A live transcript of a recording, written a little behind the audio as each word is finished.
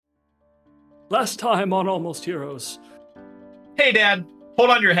Last time on Almost Heroes. Hey, Dad. Hold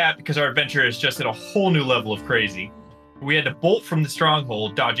on your hat because our adventure is just at a whole new level of crazy. We had to bolt from the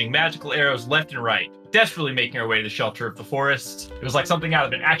stronghold, dodging magical arrows left and right, desperately making our way to the shelter of the forest. It was like something out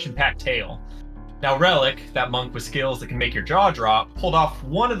of an action-packed tale. Now, Relic, that monk with skills that can make your jaw drop, pulled off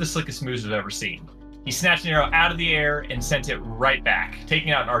one of the slickest moves I've ever seen. He snatched an arrow out of the air and sent it right back,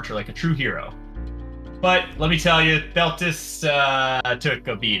 taking out an archer like a true hero. But let me tell you, Beltis took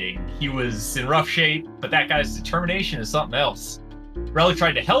a beating. He was in rough shape, but that guy's determination is something else. Relic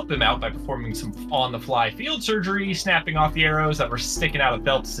tried to help him out by performing some on-the-fly field surgery, snapping off the arrows that were sticking out of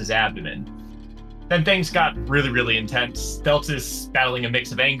Beltis' abdomen. Then things got really, really intense. Beltis, battling a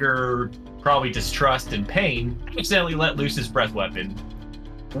mix of anger, probably distrust, and pain, accidentally let loose his breath weapon.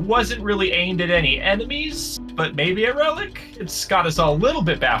 Wasn't really aimed at any enemies, but maybe at Relic. It's got us all a little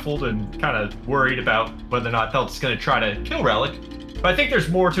bit baffled and kind of worried about whether or not Beltis is going to try to kill Relic. But I think there's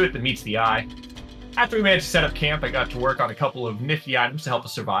more to it than meets the eye. After we managed to set up camp, I got to work on a couple of nifty items to help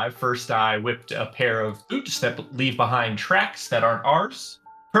us survive. First, I whipped a pair of boots that leave behind tracks that aren't ours.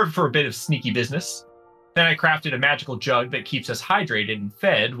 Perfect for a bit of sneaky business. Then I crafted a magical jug that keeps us hydrated and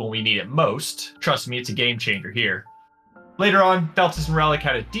fed when we need it most. Trust me, it's a game changer here. Later on, Beltis and Relic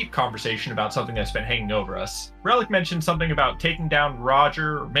had a deep conversation about something that's been hanging over us. Relic mentioned something about taking down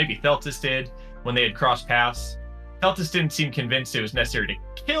Roger, or maybe Theltis did, when they had crossed paths. Theltis didn't seem convinced it was necessary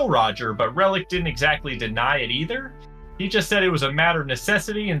to kill Roger, but Relic didn't exactly deny it either. He just said it was a matter of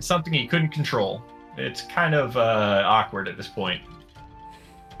necessity and something he couldn't control. It's kind of awkward at this point.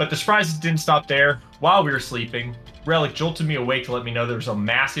 But the surprises didn't stop there. While we were sleeping, Relic jolted me awake to let me know there was a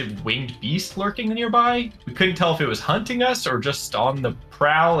massive winged beast lurking nearby. We couldn't tell if it was hunting us or just on the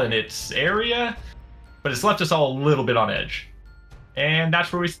prowl in its area, but it's left us all a little bit on edge. And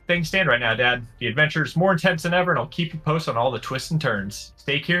that's where things stand right now, Dad. The adventure is more intense than ever, and I'll keep you posted on all the twists and turns.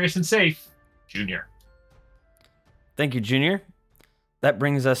 Stay curious and safe, Junior. Thank you, Junior. That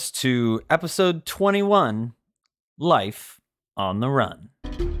brings us to episode 21, Life on the Run.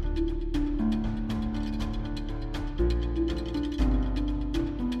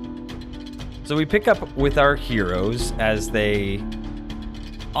 So we pick up with our heroes as they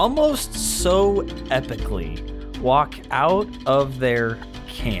almost so epically walk out of their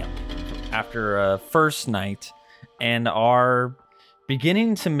camp after a first night and are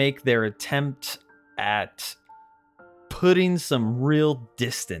beginning to make their attempt at putting some real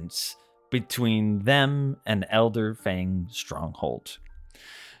distance between them and Elder Fang Stronghold.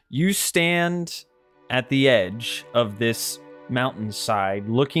 You stand at the edge of this mountainside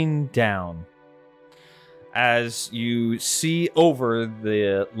looking down as you see over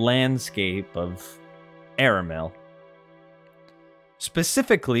the landscape of Aramel.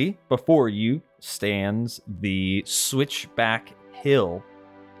 Specifically, before you stands the switchback hill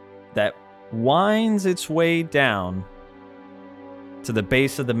that winds its way down to the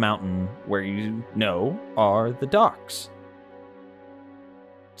base of the mountain where you know are the docks.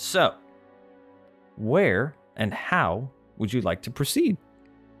 So, where and how would you like to proceed?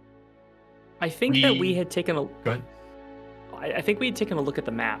 I think that we had taken a... Go ahead. I think we had taken a look at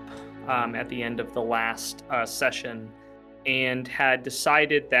the map at the end of the last session and had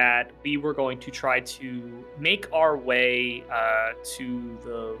decided that we were going to try to make our way to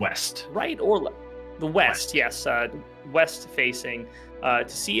the... West. Right or the west, yes. West facing to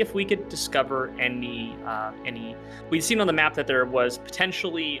see if we could discover any... We'd seen on the map that there was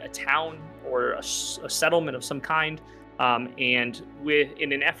potentially a town or a settlement of some kind. And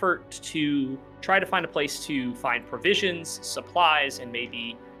in an effort to try to find a place to find provisions, supplies, and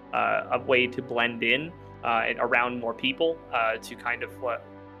maybe a way to blend in around more people to kind of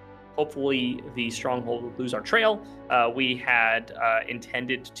hopefully the stronghold would lose our trail, we had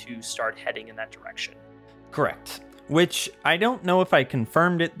intended to start heading in that direction. Correct. Which I don't know if I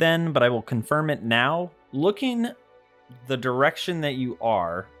confirmed it then, but I will confirm it now. Looking the direction that you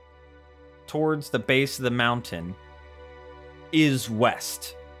are towards the base of the mountain is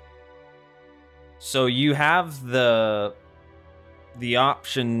west. So you have the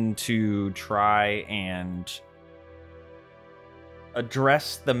option to try and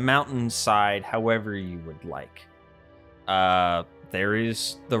address the mountainside however you would like. There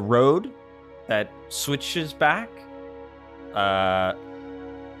is the road that switches back.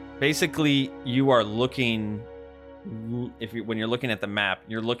 Basically, you are looking, when you're looking at the map,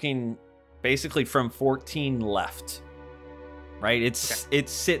 you're looking basically from 14 left. Right? It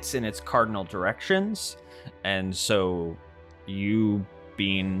sits in its cardinal directions, and so you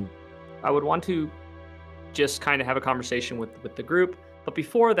being... I would want to just kind of have a conversation with the group, but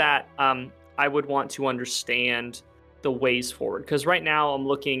before that, I would want to understand the ways forward. Because right now I'm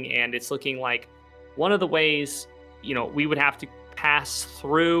looking, and it's looking like one of the ways, we would have to pass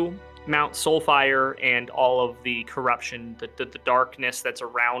through Mount Soulfire and all of the corruption, the darkness that's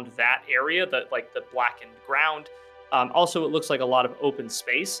around that area, the blackened ground. Also, it looks like a lot of open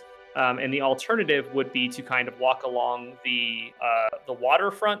space. And the alternative would be to kind of walk along the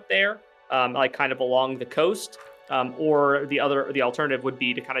waterfront there, like kind of along the coast. Or the alternative would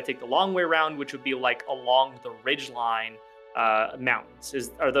be to kind of take the long way around, which would be like along the ridgeline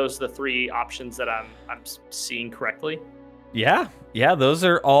mountains. Are those the three options that I'm seeing correctly? Yeah, those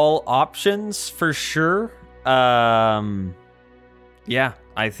are all options for sure. Yeah,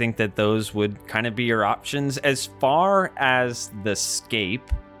 I think that those would kind of be your options. As far as the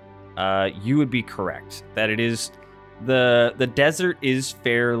scape, you would be correct that it is the desert is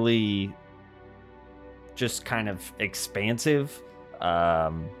fairly just kind of expansive,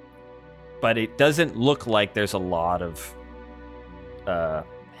 but it doesn't look like there's a lot of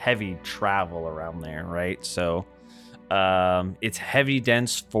heavy travel around there, right? So it's heavy,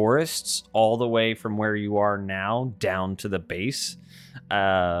 dense forests all the way from where you are now down to the base.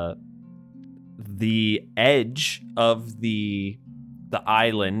 The edge of the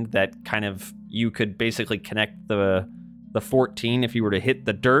island that kind of you could basically connect the 14 if you were to hit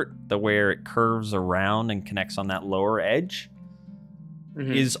the dirt, the where it curves around and connects on that lower edge,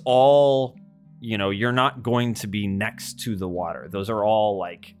 is all, you're not going to be next to the water. Those are all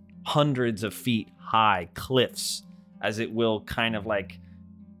like hundreds of feet high cliffs, as it will kind of like,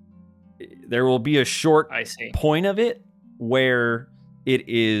 there will be a short point of it where it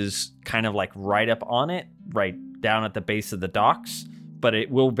is kind of like right up on it, right down at the base of the docks, but it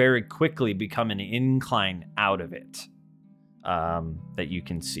will very quickly become an incline out of it that you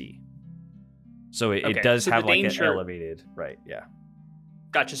can see. So it does have like an elevated, right? Yeah.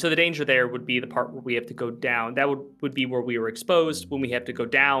 Gotcha. So the danger there would be the part where we have to go down. That would be where we were exposed, when we have to go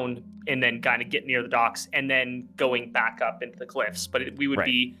down and then kind of get near the docks and then going back up into the cliffs. But we would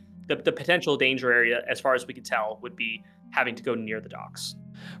be the potential danger area, as far as we could tell, would be having to go near the docks.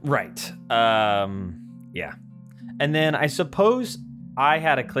 Right. Yeah. And then I suppose I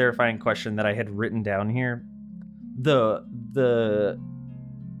had a clarifying question that I had written down here. The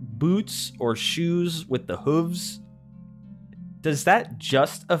boots or shoes with the hooves, does that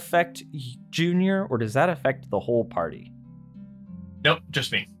just affect Junior, or does that affect the whole party? Nope,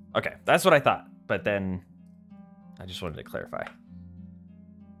 just me. Okay, that's what I thought. But then I just wanted to clarify.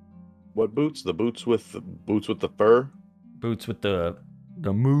 What boots? The boots with the fur? Boots with the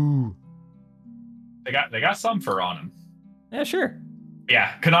moo. They got some fur on them. Yeah, sure.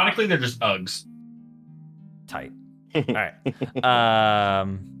 Yeah, canonically they're just Uggs. Tight. All right.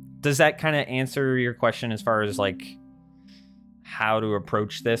 Does that kind of answer your question as far as like how to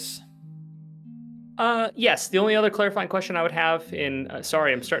approach this? Yes. The only other clarifying question I would have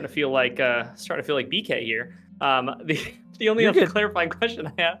sorry, I'm starting to feel like BK here. The only other clarifying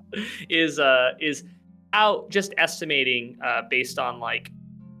question I have is how, just estimating based on like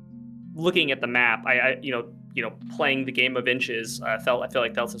looking at the map. I playing the game of inches, I feel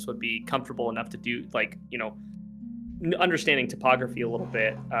like Deltas would be comfortable enough to do, like, understanding topography a little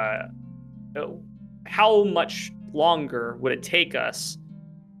bit. How much longer would it take us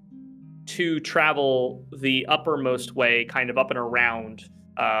to travel the uppermost way, kind of up and around,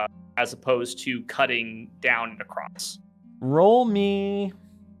 as opposed to cutting down and across? Roll me.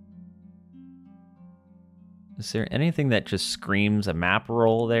 Is there anything that just screams a map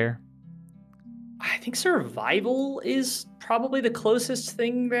roll there? I think survival is probably the closest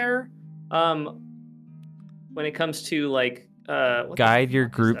thing there. When it comes to like guide your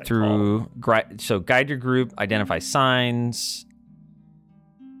group through. So guide your group, identify signs.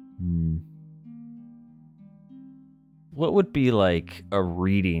 What would be like a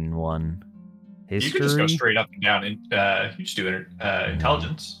reading one? History? You could just go straight up and down, and you just do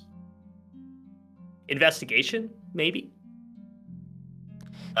intelligence. Investigation, maybe.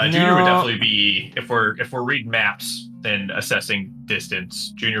 Junior would definitely be, if we're reading maps and assessing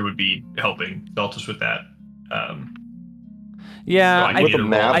distance, Junior would be helping Deltas with that. With the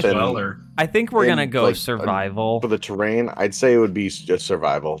map, I think we're gonna go survival for the terrain. I'd say it would be just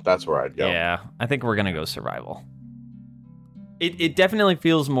survival. That's where I'd go. Yeah, I think we're gonna go survival. It definitely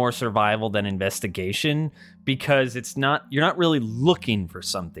feels more survival than investigation, because you're not really looking for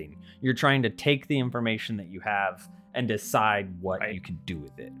something. You're trying to take the information that you have and decide what you can do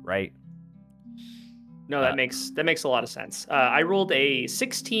with it, right? No, that makes a lot of sense. I rolled a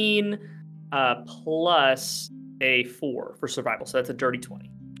 16 plus a 4 for survival, so that's a dirty 20.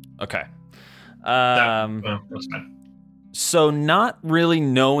 Okay. That's fine. So not really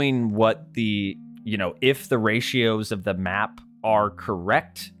knowing what the if the ratios of the map are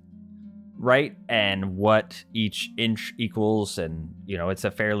correct, right, and what each inch equals, and it's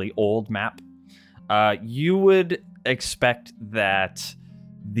a fairly old map, you would expect that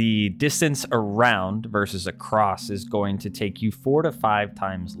the distance around versus across is going to take you 4 to 5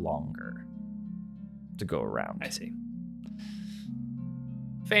 times longer to go around. I see.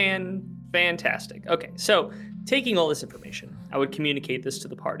 Fantastic. Okay, so taking all this information, I would communicate this to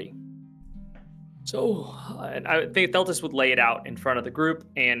the party. So, and I think Theltis would lay it out in front of the group,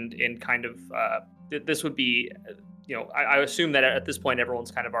 and kind of this would be, I assume that at this point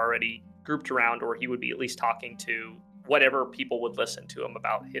everyone's kind of already grouped around, or he would be at least talking to whatever people would listen to him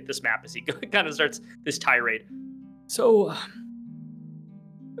about hit this map as he kind of starts this tirade. So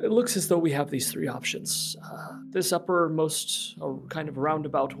it looks as though we have these 3 options. This uppermost, kind of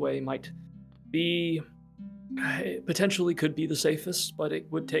roundabout way might be, it potentially could be the safest, but it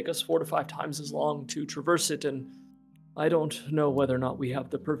would take us 4 to 5 times as long to traverse it, and I don't know whether or not we have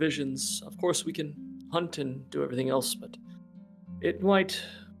the provisions. Of course, we can hunt and do everything else, but it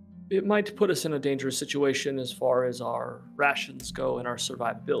might put us in a dangerous situation as far as our rations go and our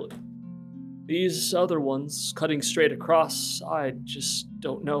survivability. These other ones, cutting straight across, I just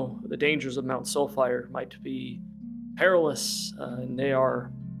don't know. The dangers of Mount Sulfire might be perilous, and they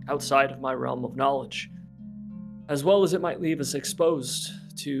are outside of my realm of knowledge, as well as it might leave us exposed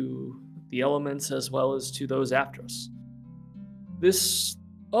to the elements as well as to those after us. This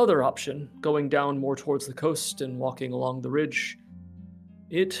other option, going down more towards the coast and walking along the ridge,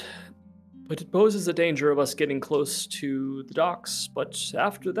 it poses a danger of us getting close to the docks, but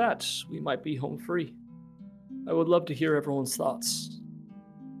after that, we might be home free. I would love to hear everyone's thoughts.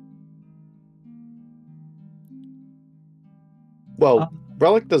 Well,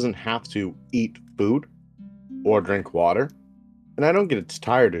 Relic doesn't have to eat food or drink water, and I don't get as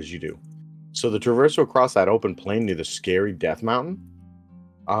tired as you do. So the traversal across that open plain near the scary Death Mountain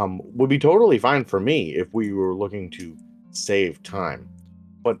would be totally fine for me if we were looking to save time.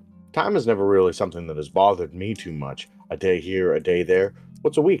 But time is never really something that has bothered me too much. A day here, a day there.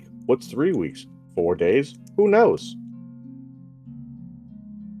 What's a week? What's 3 weeks? 4 days? Who knows?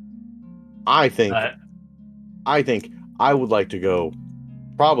 I think I would like to go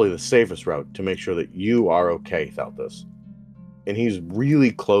probably the safest route to make sure that you are okay, Theltis. And he's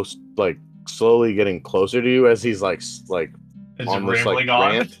really close, like slowly getting closer to you as he's like on this like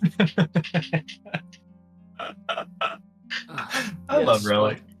rant. I love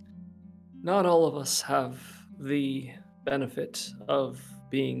Relic. Not all of us have the benefit of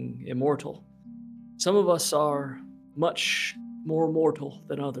being immortal. Some of us are much more mortal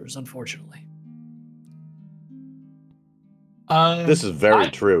than others, unfortunately. This is very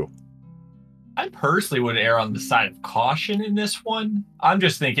true. I personally would err on the side of caution in this one. I'm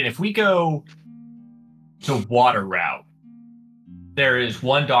just thinking if we go the water route, there is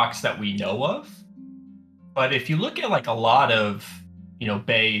 1 docks that we know of. But if you look at like a lot of,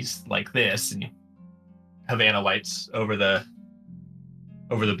 bays like this and Havana lights over the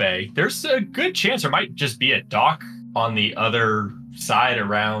bay, there's a good chance there might just be a dock on the other side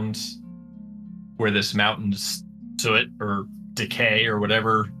around where this mountain's soot or decay or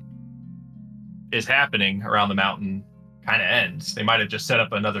whatever is happening around the mountain kind of ends. They might have just set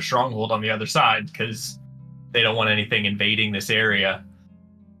up another stronghold on the other side because they don't want anything invading this area.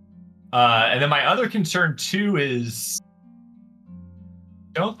 And then my other concern too is,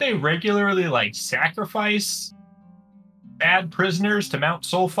 don't they regularly sacrifice bad prisoners to Mount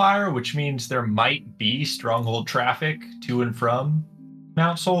Soulfire, which means there might be stronghold traffic to and from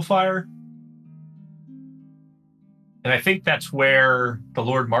Mount Soulfire? And I think that's where the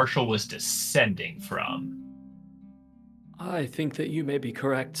Lord Marshal was descending from. I think that you may be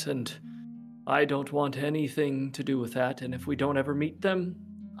correct, and I don't want anything to do with that, and if we don't ever meet them,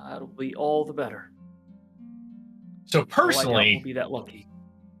 that'll be all the better. So personally, I won't be that lucky.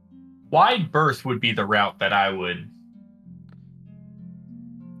 Wide Berth would be the route that I would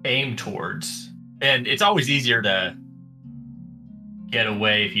aim towards. And it's always easier to get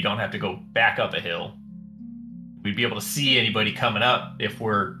away if you don't have to go back up a hill. We'd be able to see anybody coming up if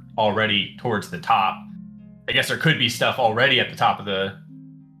we're already towards the top. I guess there could be stuff already at the top of the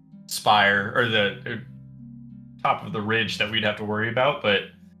spire or the top of the ridge that we'd have to worry about, but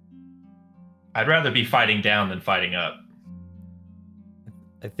I'd rather be fighting down than fighting up.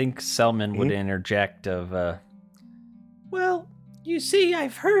 I think Selman would interject of, well, you see,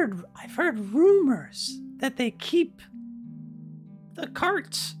 I've heard rumors that they keep the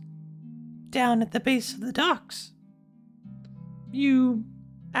carts down at the base of the docks. You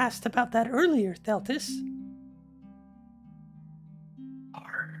asked about that earlier, Theltis.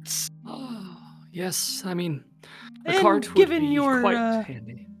 Carts. Oh, Yes, I mean, a And cart would given be your, quite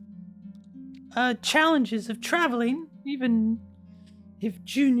handy. Challenges of traveling, even if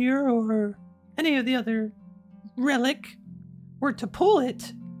Junior or any of the other relic were to pull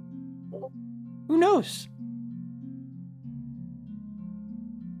it, who knows?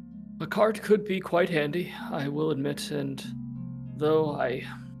 A cart could be quite handy, I will admit, and though I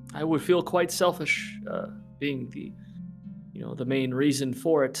would feel quite selfish being the main reason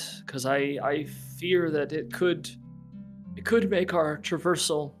for it, because I fear that it could make our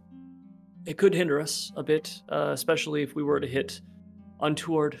traversal, it could hinder us a bit, especially if we were to hit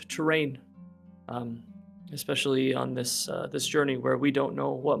untoward terrain, especially on this journey where we don't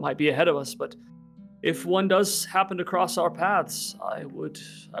know what might be ahead of us. But if one does happen to cross our paths, I would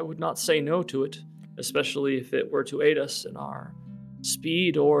not say no to it, especially if it were to aid us in our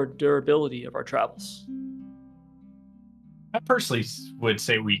speed or durability of our travels. I personally would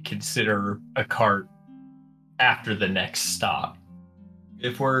say we consider a cart after the next stop.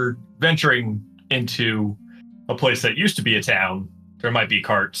 If we're venturing into a place that used to be a town, there might be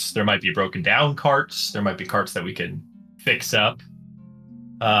carts, there might be broken down carts, there might be carts that we can fix up.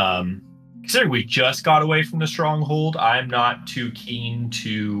 Considering we just got away from the stronghold, I'm not too keen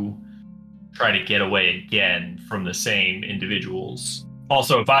to try to get away again from the same individuals.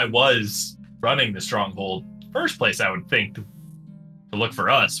 Also, if I was running the stronghold, first place I would think to look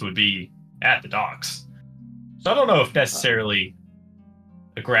for us would be at the docks. So I don't know if necessarily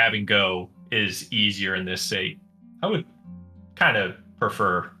a grab and go is easier in this state. I would kind of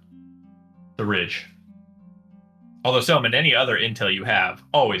prefer the ridge. Although, Selman, any other intel you have,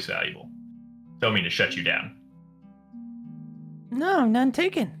 always valuable. Don't mean to shut you down. No, none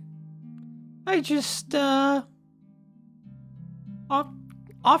taken. I just,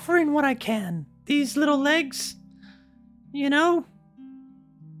 offering what I can. These little legs,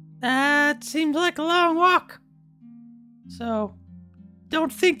 that seems like a long walk. So,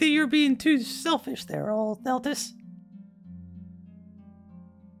 don't think that you're being too selfish there, old Deltus.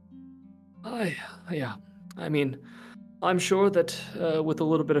 Yeah. I mean, I'm sure that with a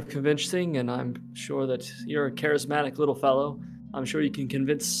little bit of convincing, and I'm sure that you're a charismatic little fellow, I'm sure you can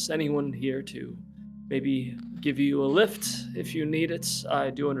convince anyone here to maybe give you a lift if you need it. I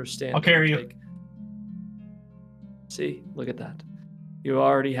do understand. I'll carry you. See, look at that. You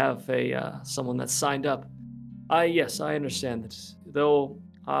already have someone that's signed up. Yes, I understand that. Though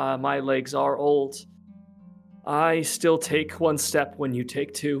my legs are old, I still take one step when you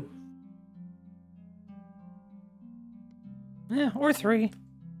take two. Yeah, or three.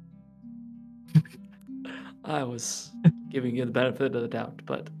 I was giving you the benefit of the doubt,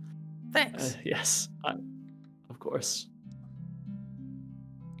 but Thanks. yes, of course.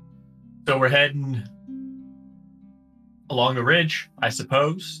 So we're heading along the ridge, I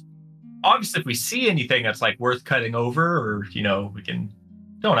suppose. Obviously, if we see anything that's like worth cutting over, or we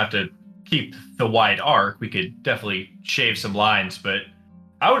don't have to keep the wide arc. We could definitely shave some lines, but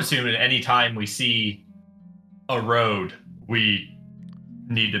I would assume that any time we see a road, we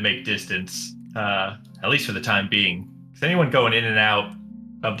need to make distance, at least for the time being. Because anyone going in and out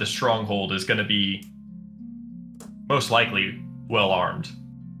of the stronghold is going to be most likely well armed,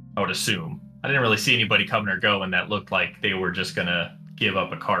 I would assume. I didn't really see anybody coming or going that looked like they were just going to give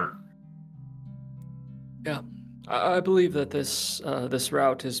up a cart. Yeah, I believe that this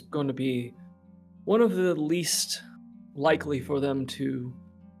route is going to be one of the least likely for them to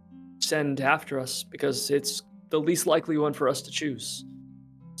send after us, because it's the least likely one for us to choose.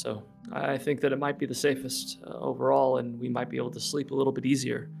 So I think that it might be the safest overall, and we might be able to sleep a little bit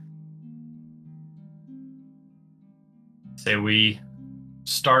easier. Say we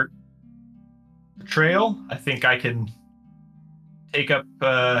start the trail. I think I can take up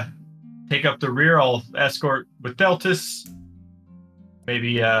the rear. I'll escort with Deltus.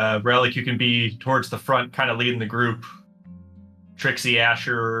 Maybe Relic, you can be towards the front, kind of leading the group. Trixie,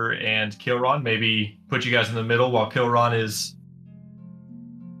 Asher, and Kilron. Maybe put you guys in the middle while Kilron is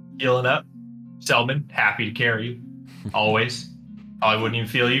healing up. Selman, happy to carry you. Always. I wouldn't even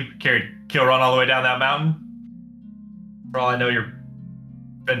feel you. Carried Kilron all the way down that mountain. For all I know, you've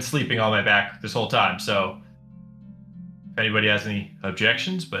been sleeping on my back this whole time, so if anybody has any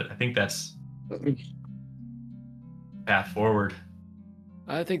objections, but I think that's path forward.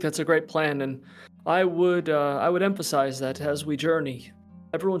 I think that's a great plan, and I would emphasize that as we journey,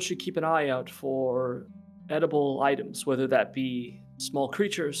 everyone should keep an eye out for edible items, whether that be small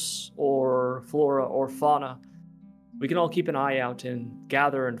creatures or flora or fauna. We can all keep an eye out and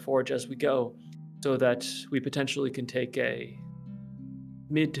gather and forage as we go, so that we potentially can take a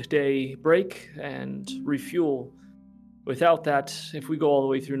midday break and refuel Without that, if we go all the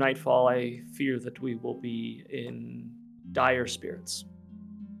way through nightfall, I fear that we will be in dire spirits.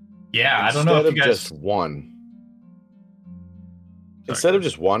 Yeah, I don't know if you guys. Just one. Instead of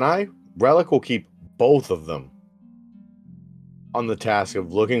just one eye, Relic will keep both of them on the task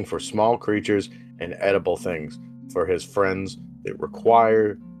of looking for small creatures and edible things for his friends that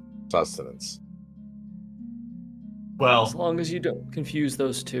require sustenance. Well, as long as you don't confuse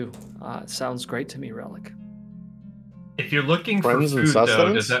those two, it sounds great to me, Relic. If you're looking Friends for and food, though,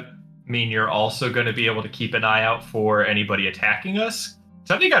 sustenance? does that mean you're also going to be able to keep an eye out for anybody attacking us?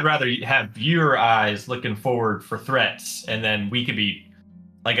 So I think I'd rather have your eyes looking forward for threats, and then we could be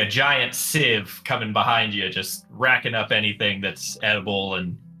like a giant sieve coming behind you, just racking up anything that's edible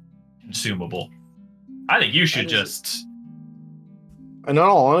and consumable. I think you should just... In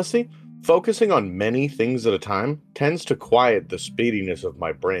all honesty, focusing on many things at a time tends to quiet the speediness of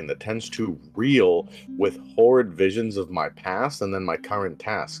my brain that tends to reel with horrid visions of my past and then my current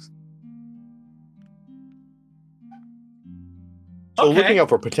tasks. So looking out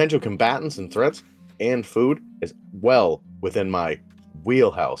for potential combatants and threats and food is well within my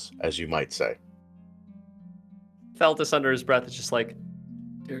wheelhouse, as you might say. Feltus under his breath is just like,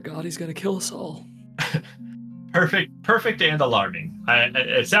 dear God, he's gonna kill us all. Perfect and alarming.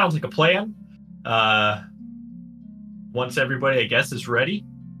 It sounds like a plan. Once everybody, I guess, is ready,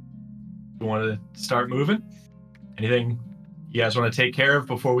 you want to start moving? Anything you guys want to take care of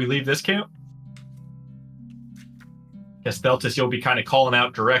before we leave this camp? Guess Feltus, you'll be kind of calling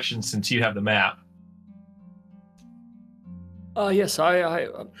out directions since you have the map. Yes,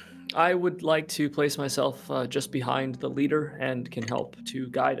 I would like to place myself just behind the leader and can help to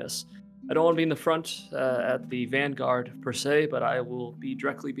guide us. I don't want to be in the front at the vanguard per se, but I will be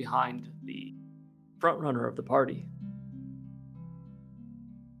directly behind the front runner of the party.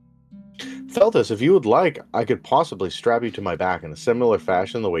 Feltus, if you would like, I could possibly strap you to my back in a similar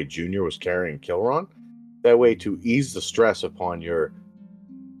fashion the way Junior was carrying Kilron. That way to ease the stress upon your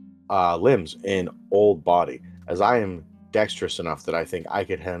limbs and old body, as I am dexterous enough that I think I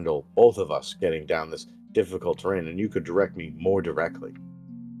could handle both of us getting down this difficult terrain, and you could direct me more directly.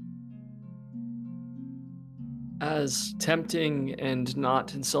 As tempting and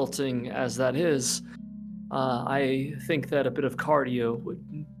not insulting as that is, I think that a bit of cardio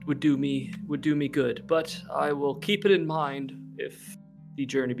would do me good. But I will keep it in mind if the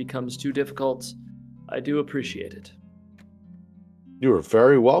journey becomes too difficult. I do appreciate it. You are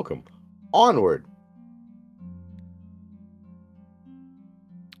very welcome. Onward.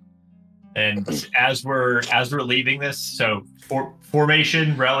 And as we're leaving this, so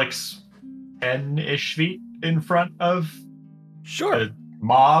formation, Relic's 10-ish feet in front of the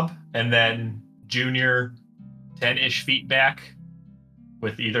mob, and then Junior 10-ish feet back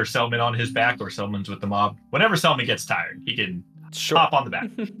with either Selman on his back or Selman's with the mob. Whenever Selman gets tired, he can hop on the back.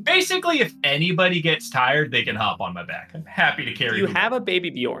 Basically, if anybody gets tired, they can hop on my back. I'm happy to carry. Do you have a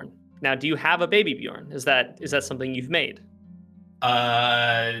baby Bjorn? Now, do you have a baby Bjorn? Is that something you've made?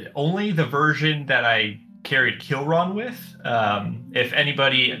 Only the version that I carried Kilron with. If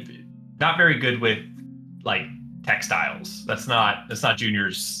anybody, not very good with like textiles. That's not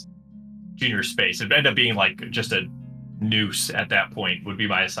Junior's space. It'd end up being like just a noose at that point, would be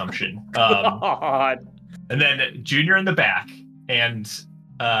my assumption. God. And then Junior in the back, and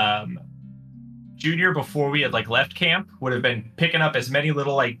Junior, before we had like left camp, would have been picking up as many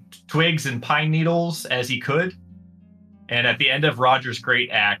little like twigs and pine needles as he could. And at the end of Roger's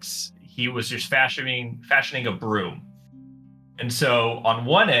great axe, he was just fashioning a broom. And so on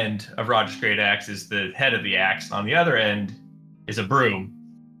one end of Roger's great axe is the head of the axe, and on the other end is a broom.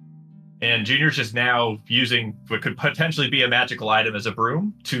 And Junior's just now using what could potentially be a magical item as a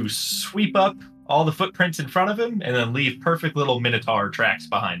broom to sweep up all the footprints in front of him and then leave perfect little Minotaur tracks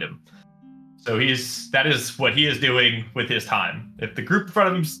behind him. So that is what he is doing with his time. If the group in front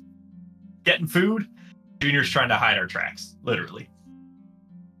of him's getting food, Junior's trying to hide our tracks, literally.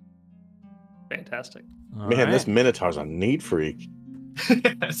 Fantastic. This Minotaur's a neat freak.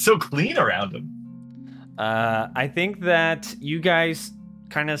 It's so clean around him. I think that you guys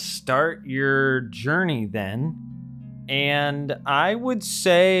kind of start your journey then. And I would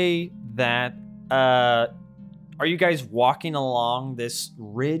say that, are you guys walking along this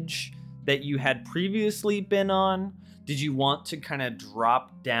ridge that you had previously been on? Did you want to kind of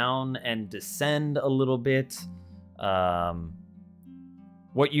drop down and descend a little bit?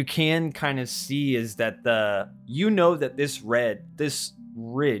 What you can kind of see is that that this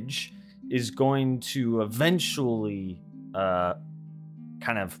ridge is going to eventually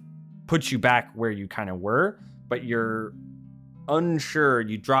kind of put you back where you kind of were, but you're unsure.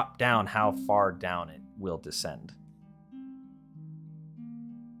 You drop down how far down it will descend.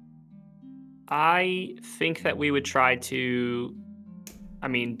 I think that we would try to,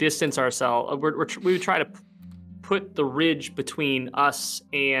 distance ourselves. We would try to put the ridge between us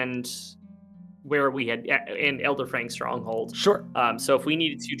and where we had and Elder Frank's stronghold. Sure. So if we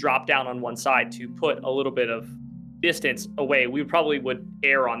needed to drop down on one side to put a little bit of distance away, we probably would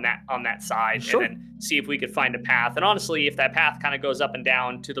err on that side, Sure. and then see if we could find a path. And honestly, if that path kind of goes up and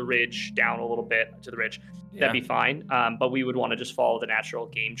down to the ridge, down a little bit to the ridge, that'd be fine. But we would want to just follow the natural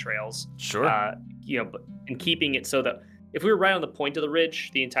game trails. Sure. And keeping it so that if we were right on the point of the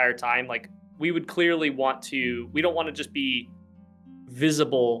ridge the entire time, like we would clearly want to. We don't want to just be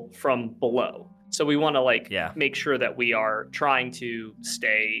visible from below. So we want to make sure that we are trying to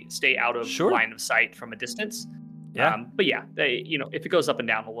stay out of line of sight from a distance. Yeah. But yeah, if it goes up and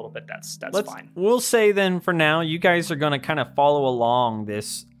down a little bit, that's fine. We'll say then for now, you guys are going to kind of follow along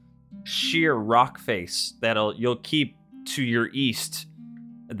this sheer rock face you'll keep to your east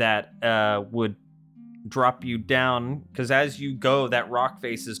that would drop you down, because as you go, that rock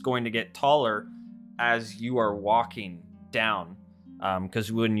face is going to get taller as you are walking down.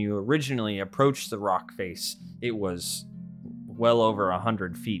 Because when you originally approached the rock face, it was well over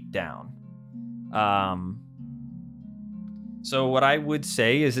 100 feet down. So what I would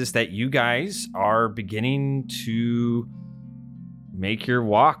say is that you guys are beginning to make your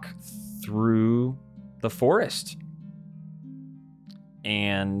walk through the forest.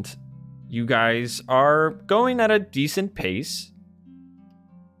 And you guys are going at a decent pace.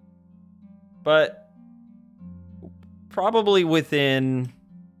 But probably within,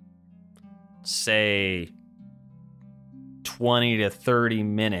 say, 20 to 30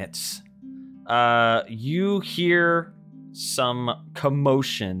 minutes, you hear some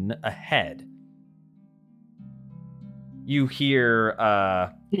commotion ahead. You hear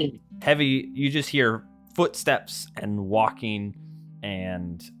you just hear footsteps and walking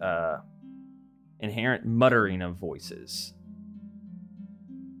and inherent muttering of voices.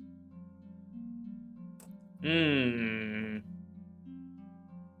 I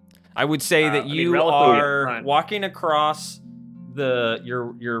would say that you are walking across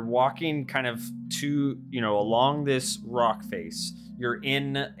you're walking kind of along this rock face. You're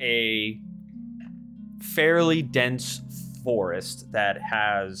in a fairly dense forest that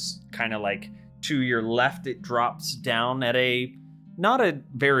has kind of like to your left, it drops down at not a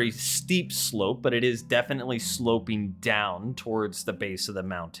very steep slope, but it is definitely sloping down towards the base of the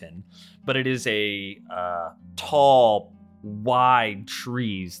mountain. But it is a tall, wide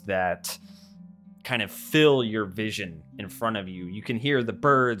trees that kind of fill your vision in front of you. You can hear the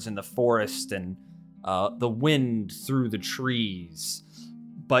birds in the forest and the wind through the trees.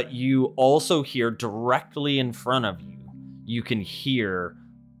 But you also hear directly in front of you, you can hear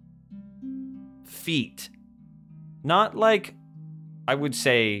feet. Not like, I would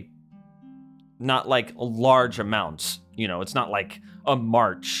say, not like large amounts. It's not like a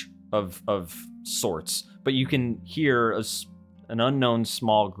march of sorts, but you can hear an unknown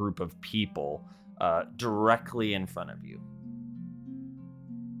small group of people directly in front of you.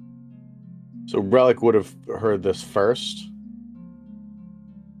 So Relic would have heard this first?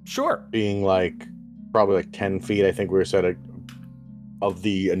 Sure. Being probably 10 feet, I think we were said, of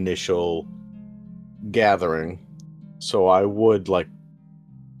the initial gathering. So I would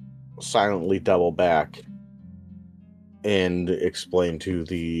silently double back and explain to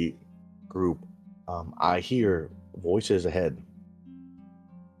the group, I hear voices ahead.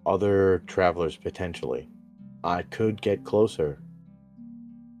 Other travelers potentially. I could get closer.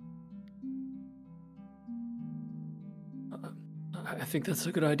 I think that's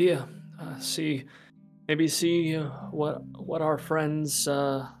a good idea. See what our friends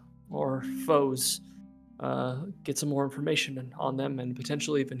or foes get some more information on them, and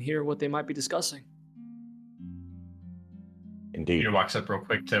potentially even hear what they might be discussing. Indeed. Peter walks up real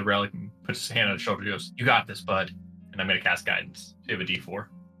quick to Relic and puts his hand on his shoulder and goes, "You got this, bud." And I'm going to cast guidance. You have a D4.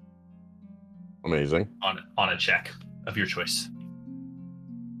 Amazing. On a check of your choice.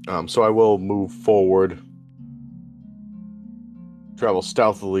 So I will move forward. Travel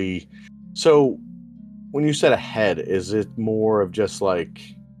stealthily. So when you said ahead, is it more of just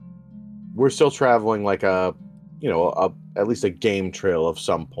we're still traveling at least a game trail of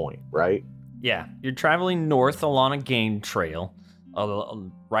some point, right? Yeah, you're traveling north along a game trail,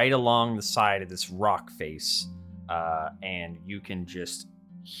 right along the side of this rock face, and you can just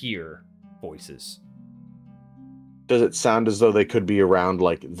hear voices. Does it sound as though they could be around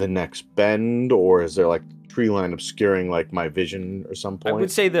the next bend, or is there tree line obscuring my vision or some point? I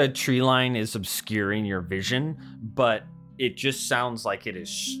would say the tree line is obscuring your vision, but it just sounds like it is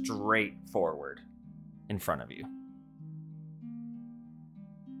straight forward in front of you.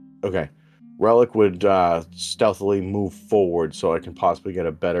 Okay. Relic would stealthily move forward so I can possibly get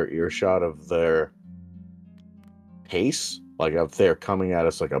a better earshot of their pace. Like if they're coming at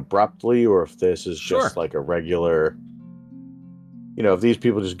us like abruptly, or if this is just Sure. like a regular, if these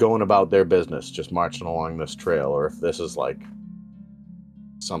people just going about their business, just marching along this trail, or if this is like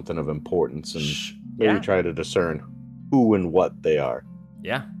something of importance, and maybe try to discern who and what they are.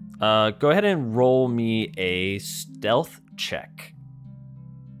 Yeah. Go ahead and roll me a stealth check.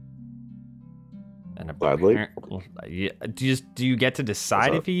 And Gladly. Do you get to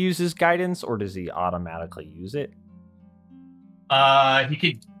decide if he uses guidance, or does he automatically use it? He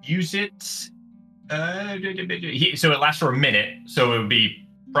could use it. So it lasts for a minute, so it would be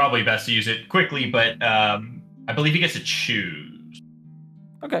probably best to use it quickly. But I believe he gets to choose.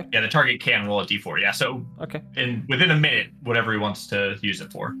 Okay. Yeah, the target can roll a d4. Yeah, so Okay. within a minute, whatever he wants to use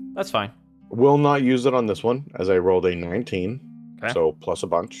it for. That's fine. Will not use it on this one, as I rolled a 19. Okay. So plus a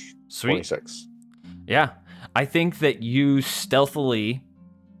bunch. Sweet. 26. Yeah. I think that you stealthily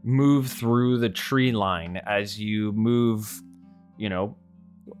move through the tree line as you move,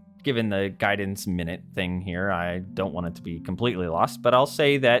 given the guidance minute thing here, I don't want it to be completely lost, but I'll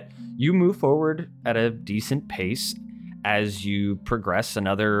say that you move forward at a decent pace. As you progress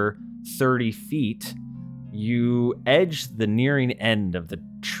another 30 feet, you edge the nearing end of the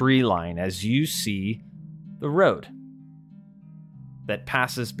tree line as you see the road that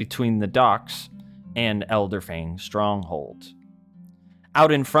passes between the docks and Elderfang Stronghold.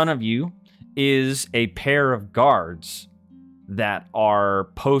 Out in front of you is a pair of guards that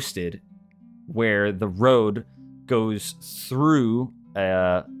are posted where the road goes through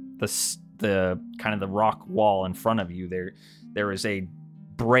the kind of the rock wall in front of you. There is a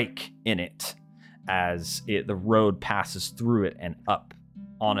break in it as the road passes through it and up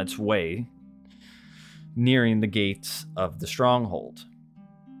on its way, nearing the gates of the stronghold.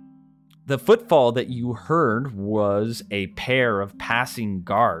 The footfall that you heard was a pair of passing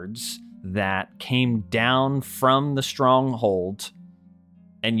guards that came down from the stronghold,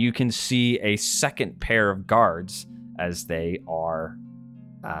 and you can see a second pair of guards as they are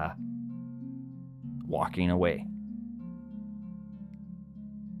walking away.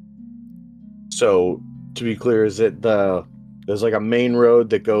 So, to be clear, is it there's like a main road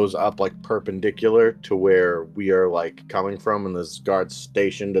that goes up like perpendicular to where we are like coming from, and there's guards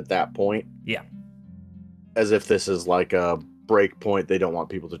stationed at that point? Yeah. As if this is like a break point. They don't want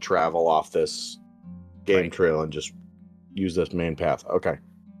people to travel off this game trail and just use this main path. Okay.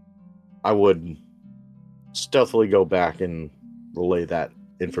 I would stealthily go back and relay that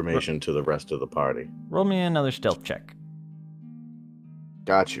information to the rest of the party. Roll me another stealth check.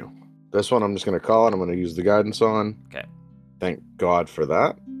 Got you. This one I'm just going to call it. I'm going to use the guidance on. Okay. Thank God for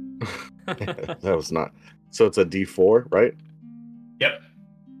that. That was not... So it's a D4, right? Yep.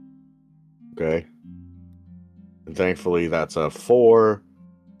 Okay. And thankfully that's a 4.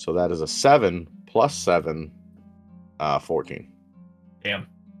 So that is a 7 plus 7, 14. Damn.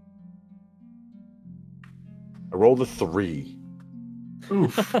 I rolled a 3.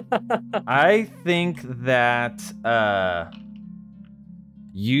 Oof. I think that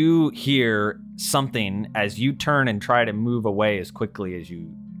you hear something as you turn and try to move away as quickly as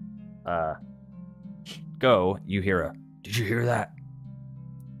you go. You hear a, "Did you hear that?"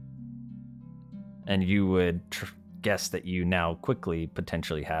 And you would guess that you now quickly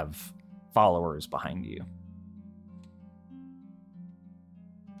potentially have followers behind you.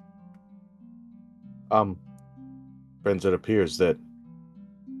 Friends, it appears that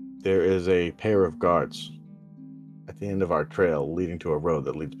there is a pair of guards at the end of our trail leading to a road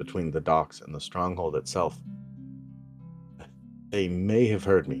that leads between the docks and the stronghold itself. They may have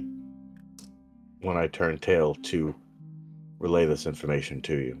heard me when I turned tail to relay this information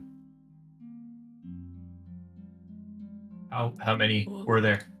to you. How many were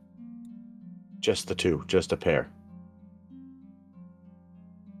there? Just the two, just a pair.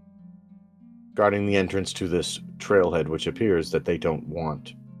 Guarding the entrance to this trailhead, which appears that they don't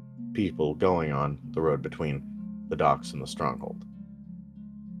want people going on the road between the docks and the stronghold.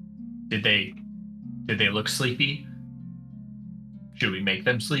 Did they look sleepy? Should we make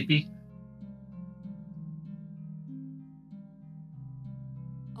them sleepy?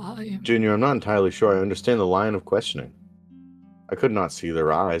 Junior, I'm not entirely sure I understand the line of questioning. I could not see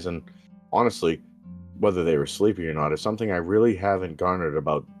their eyes, and honestly, whether they were sleepy or not is something I really haven't garnered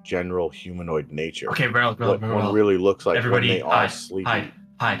about general humanoid nature. Okay, Relic. What one really looks like Everybody when they are sleepy.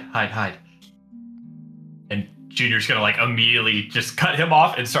 Hide. And Junior's gonna like immediately just cut him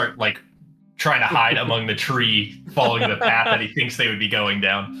off and start like trying to hide among the tree, following the path that he thinks they would be going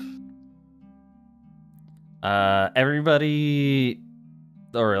down. Everybody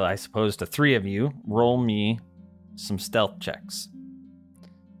or I suppose to 3 of you, roll me some stealth checks.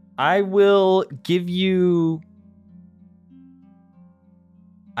 I will give you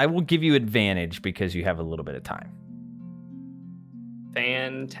advantage because you have a little bit of time.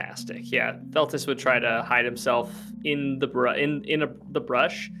 Fantastic. Yeah, Feltus would try to hide himself in the the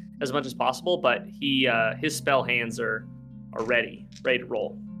brush as much as possible, but his spell hands are ready to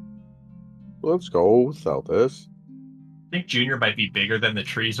roll. Let's go without this. I think Junior might be bigger than the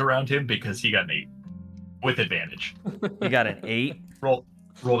trees around him because he got an 8 with advantage. You got an 8? Rolled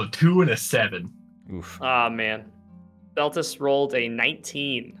a 2 and a 7. Oof. Ah, man. Feltus rolled a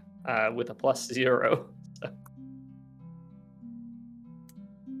 19 with a +0.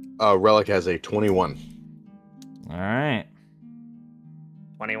 Relic has a 21. All right.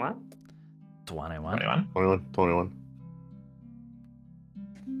 21? 21. 21.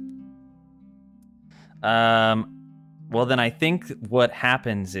 Well, then I think what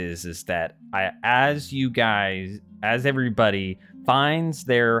happens is that as everybody finds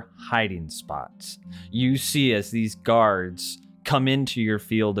their hiding spots, you see as these guards come into your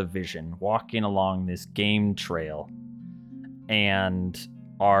field of vision, walking along this game trail, and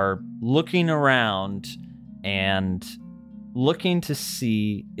are looking around and looking to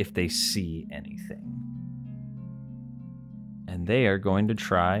see if they see anything. And they are going to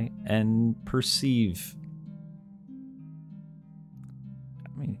try and perceive.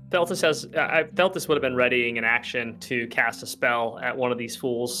 Feltus would have been readying an action to cast a spell at one of these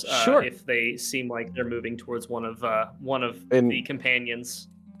fools Sure. if they seem like they're moving towards one of And- the companions.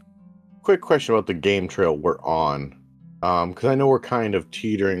 Quick question about the game trail we're on. Because I know we're kind of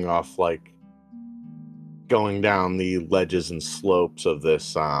teetering off, like, going down the ledges and slopes of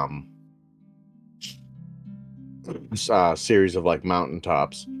this series of, like,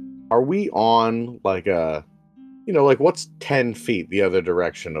 mountaintops. Are we on, like, like, what's 10 feet the other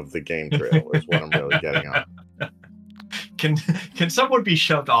direction of the game trail is what I'm really getting at. Can someone be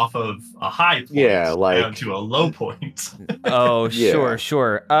shoved off of a high point down to a low point? Oh, Yeah.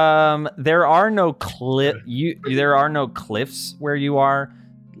 sure. There are no cliffs where you are.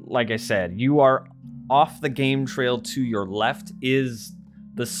 Like I said, you are off the game trail. To your left is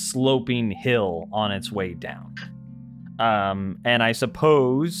the sloping hill on its way down. And I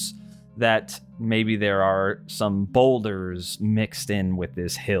suppose that maybe there are some boulders mixed in with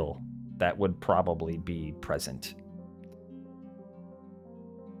this hill that would probably be present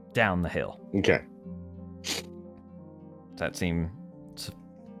down the hill. Okay. Does that seem...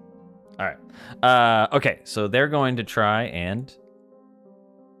 All right. Okay, so they're going to try and...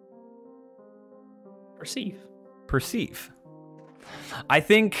 Perceive. I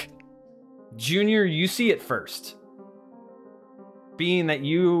think, Junior, you see it first. Being that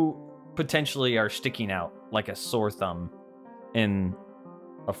you potentially are sticking out like a sore thumb in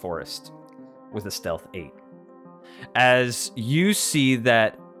a forest with a stealth 8. As you see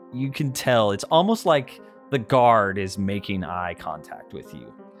that, you can tell it's almost like the guard is making eye contact with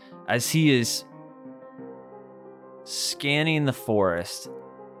you as he is scanning the forest,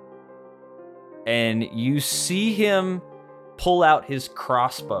 and you see him pull out his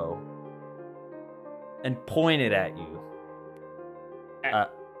crossbow and point it at you.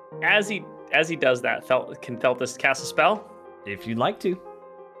 As he does that, can Feltus cast a spell? If you'd like to.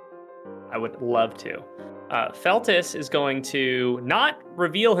 I would love to. Feltus is going to not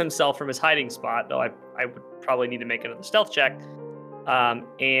reveal himself from his hiding spot, though I would probably need to make another stealth check.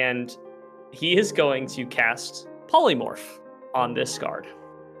 And he is going to cast Polymorph on this guard.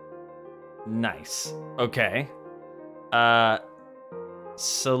 Nice. Okay.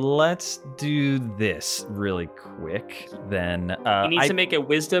 So let's do this really quick then. He needs to make a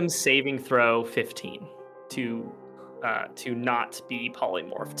Wisdom saving throw 15 to not be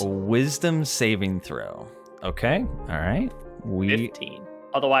polymorphed. A Wisdom saving throw. Okay. All right. 15.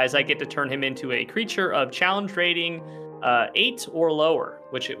 Otherwise, I get to turn him into a creature of challenge rating 8 or lower,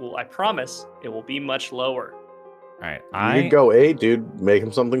 which it will. I promise it will be much lower. All right. You could go 8, dude. Make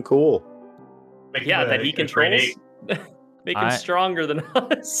him something cool. That he controls. Make him stronger than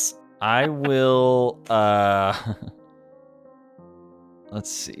us. I will.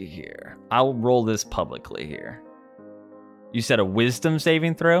 Let's see here. I'll roll this publicly here. You said a Wisdom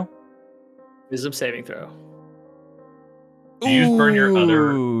saving throw? Wisdom saving throw. Do you burn your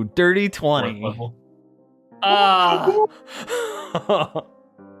other dirty 20. level?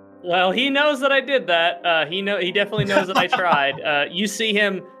 Well, he knows that I did that. He definitely knows that I tried. You see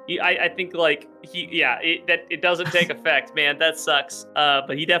him. I think like it doesn't take effect, man. That sucks.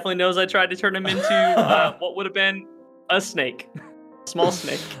 But he definitely knows I tried to turn him into what would have been a snake, small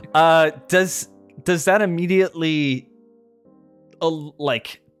snake. Does that immediately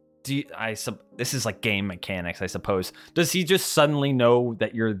like, this is like game mechanics, I suppose. Does he just suddenly know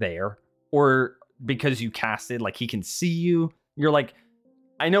that you're there, or because you casted, like he can see you? You're like,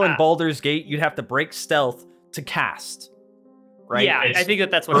 I know in Baldur's Gate you'd have to break stealth to cast, right? Yeah, I think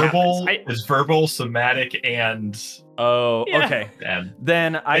that's what verbal, happens. It's verbal, somatic, and Oh, Yeah. okay. and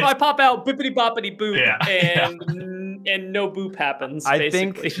Then I pop out bippity boppity boop, Yeah. and no boop happens. I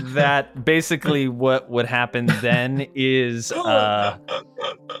basically. think that basically what would happen then is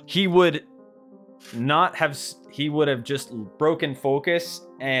he would have just broken focus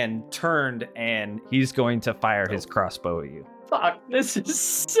and turned, and he's going to fire his crossbow at you. Fuck, this is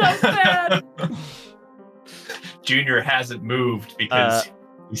so bad. Junior hasn't moved because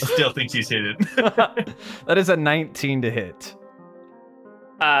he still thinks he's hidden. That is a 19 to hit.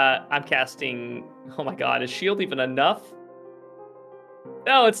 I'm casting. Oh my god, is shield even enough?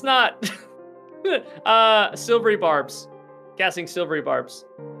 No, it's not. Silvery barbs. Casting silvery barbs.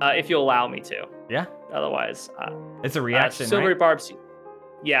 If you allow me to. Yeah. Otherwise, it's a reaction. Silvery right? barbs.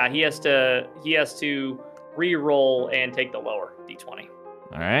 Yeah, he has to re-roll and take the lower d20.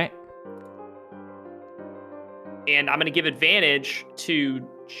 All right. And I'm gonna give advantage to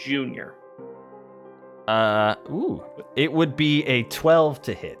Junior. It would be a 12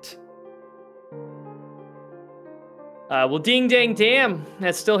 to hit. Well, ding dang damn,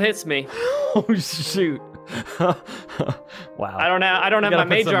 that still hits me. Oh shoot! Wow. I don't have my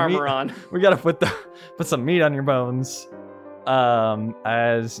mage armor on. We gotta put some meat on your bones.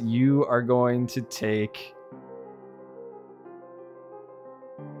 As you are going to take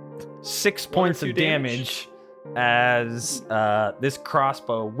 6 points of damage as this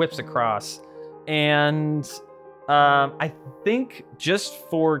crossbow whips across. And I think just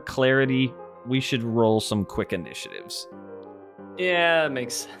for clarity, we should roll some quick initiatives. Yeah, that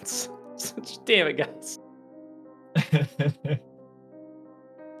makes sense. Damn it, guys.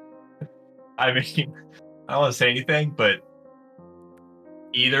 I mean, I don't want to say anything, but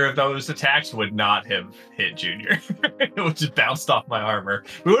either of those attacks would not have hit Junior. It would just bounced off my armor.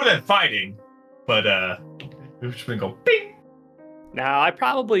 We would have been fighting, but we would just been go bing. Now, I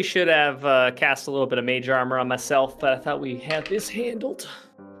probably should have cast a little bit of mage armor on myself, but I thought we had this handled.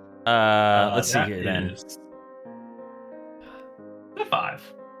 Let's see here then. A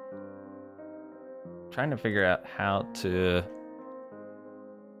 5. Trying to figure out how to.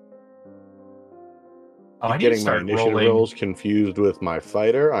 Oh, I I'm need to getting my start initiative rolling. rolls confused with my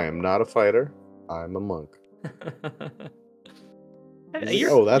fighter. I am not a fighter. I'm a monk.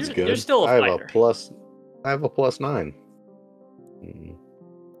 That's good. You're still a fighter. I have a +9.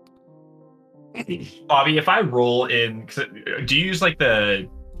 Bobby, if I roll in, do you use like the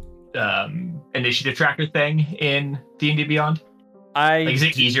initiative tracker thing in D&D Beyond? Is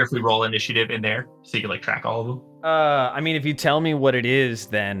it easier if we roll initiative in there so you can like track all of them? I mean, if you tell me what it is,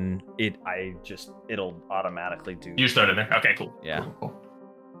 then it'll automatically do. You start in there. Okay, cool. Yeah. Cool.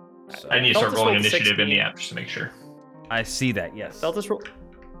 So, I need to start Feltus rolling rolled initiative in 16. the app just to make sure. I see that. Yes. Feltus roll.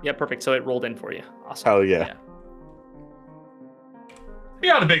 Yeah, perfect. So it rolled in for you. Awesome. Oh yeah. We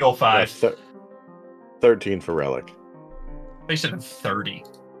got a big old 5. That's 13 for relic. They said 30. I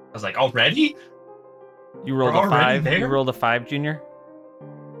was like, already? You rolled We're a already 5. there? You rolled a 5, Junior.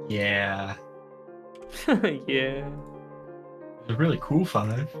 Yeah. Yeah. It's a really cool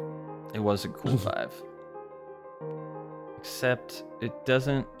 5. It was a cool 5. Except it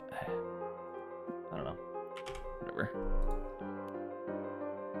doesn't. I don't know. Whatever.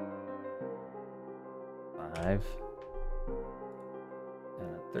 5.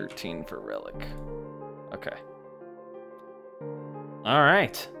 And a 13 for relic. Okay. All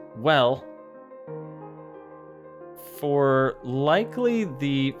right. Well, for likely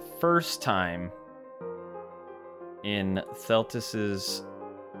the first time in Theltus's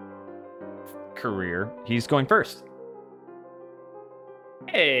career, he's going first.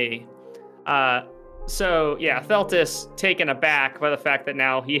 Hey. So yeah, Theltus taken aback by the fact that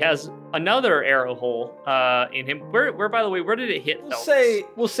now he has another arrow hole in him. Where by the way, where did it hit Theltus?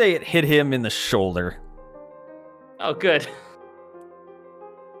 We'll say it hit him in the shoulder. Oh, good.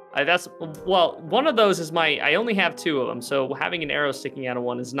 One of those is I only have 2 of them, so having an arrow sticking out of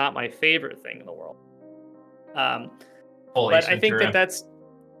one is not my favorite thing in the world. But I think that's.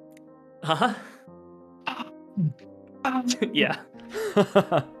 Huh? Yeah.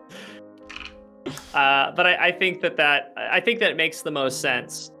 But I think that makes the most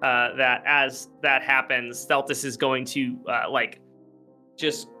sense. That as that happens, Theltus is going to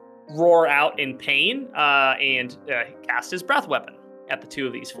just roar out in pain and cast his breath weapon at the 2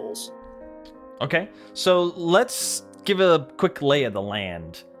 of these fools. Okay, so let's give a quick lay of the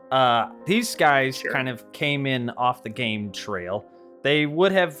land. These guys kind of came in off the game trail. they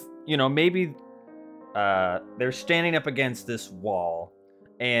would have, maybe they're standing up against this wall,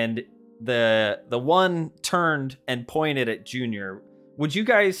 and the one turned and pointed at Junior. Would you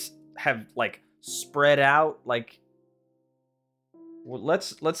guys have like spread out? Like, well,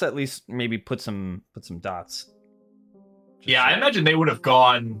 let's at least maybe put some dots. Yeah, I imagine they would have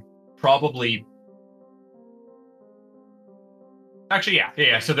gone probably. Actually,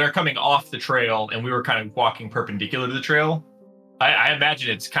 yeah. So they're coming off the trail, and we were kind of walking perpendicular to the trail. I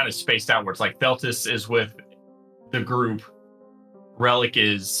imagine it's kind of spaced out where it's like Feltus is with the group, Relic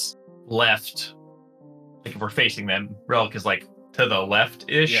is left. Like if we're facing them, Relic is like to the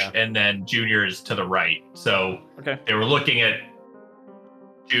left-ish, and then Junior is to the right. So they were looking at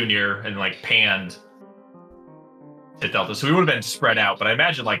Junior and like panned to Delta. So we would have been spread out, but I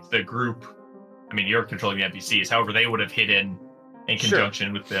imagine like the group, I mean, you're controlling the NPCs. However, they would have hit in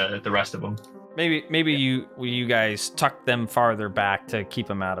conjunction with the rest of them. Maybe you guys tuck them farther back to keep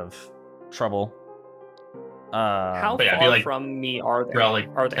them out of trouble. How far from me are they? Relic,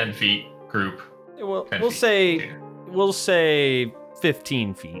 10 feet group. We'll say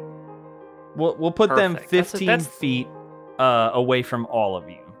 15 feet. We'll put them 15 feet away from all of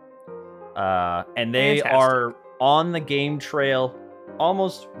you. And they are on the game trail,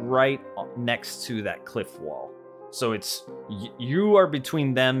 almost right next to that cliff wall. So it's you are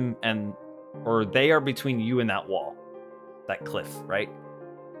between them or they are between you and that wall, that cliff, right?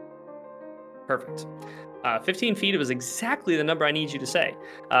 Perfect. 15 feet was exactly the number I need you to say.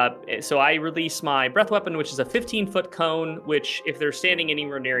 So I release my breath weapon, which is a 15-foot cone, which if they're standing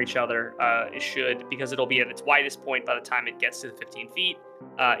anywhere near each other, it should, because it'll be at its widest point by the time it gets to the 15 feet,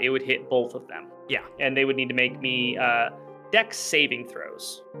 it would hit both of them. Yeah, and they would need to make me dex saving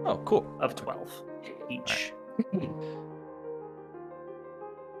throws. Oh, cool. Of 12 each. Right.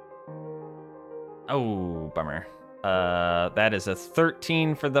 Oh, bummer. That is a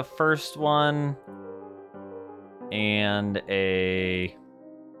 13 for the first one. And a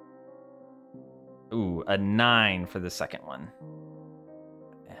 9 for the second one.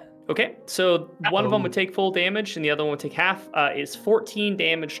 Okay, so one of them would take full damage and the other one would take half. It's 14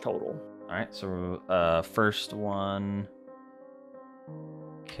 damage total. All right, so first one.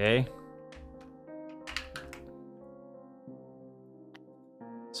 Okay.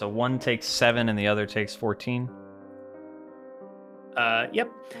 So one takes 7 and the other takes 14. Yep.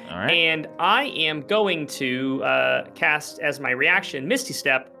 All right. And I am going to cast as my reaction Misty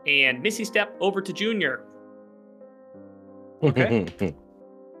Step and Misty Step over to Junior. Okay.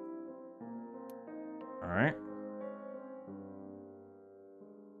 All right.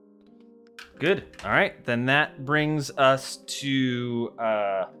 Good. All right. Then that brings us to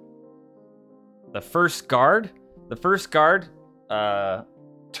the first guard. The first guard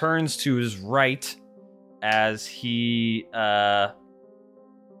turns to his right as he,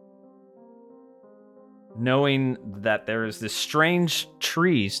 knowing that there is this strange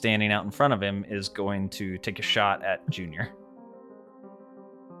tree standing out in front of him, is going to take a shot at Junior.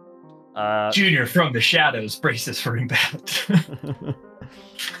 Junior from the shadows braces for impact.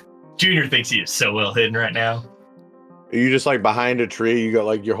 Junior thinks he is so well hidden right now. Are you just like behind a tree? You got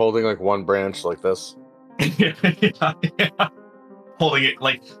like you're holding like one branch like this. Yeah. Holding it,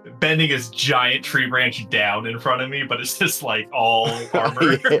 like bending his giant tree branch down in front of me, but it's just like all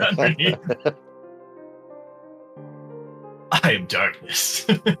armor underneath. I am darkness.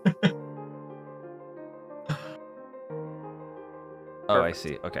 Oh, I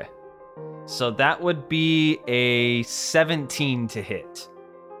see. Okay. So that would be a 17 to hit.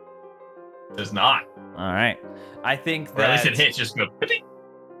 Does not. All right. I think that... Or at least it hits, just go...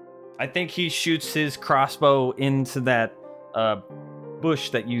 I think he shoots his crossbow into that bush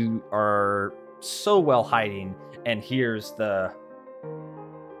that you are so well hiding and hears the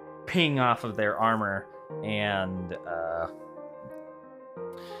ping off of their armor, and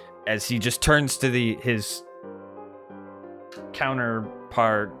as he just turns to his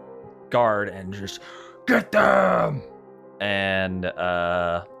counterpart guard and just get them, and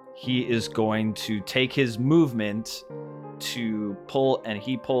he is going to take his movement to pull, and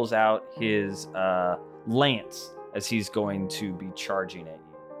he pulls out his lance as he's going to be charging at you.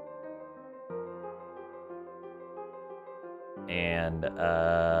 And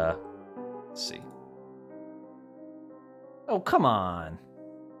let's see. Oh, come on.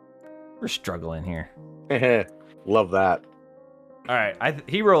 We're struggling here. Love that. All right,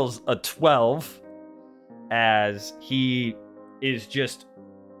 he rolls a 12 as he is just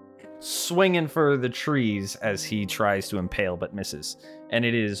swinging for the trees as he tries to impale but misses. And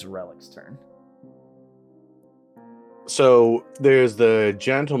it is Relic's turn. So there's the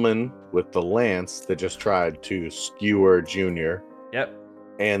gentleman with the lance that just tried to skewer Junior. Yep.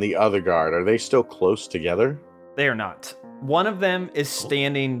 and the other guard, are they still close together? They are not. One of them is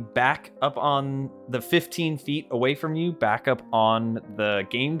standing back up on the 15 feet away from you, back up on the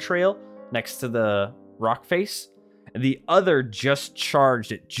game trail next to the rock face. The other just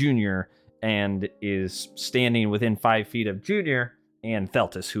charged at Junior and is standing within 5 feet of Junior and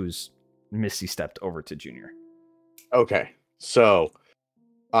Theltus, who's Misty stepped over to Junior. Okay, so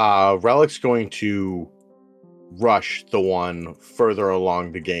Relic's going to rush the one further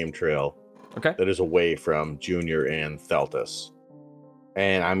along the game trail. Okay. That is away from Junior and Theltus.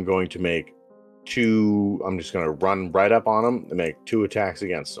 And I'm going to make I'm just going to run right up on him and make 2 attacks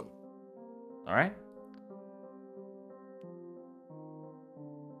against him. All right.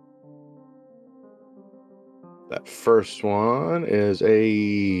 That first one is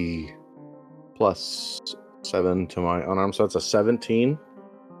a +7 to my unarmed, so that's a 17.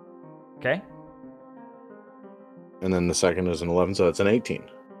 Okay. And then the second is an 11, so that's an 18.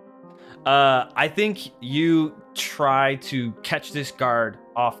 I think you try to catch this guard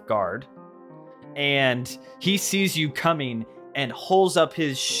off guard, and he sees you coming and holds up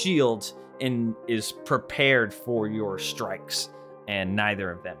his shield and is prepared for your strikes, and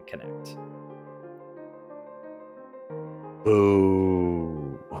neither of them connect.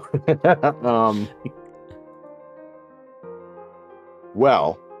 Ooh.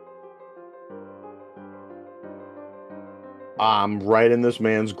 Well, I'm right in this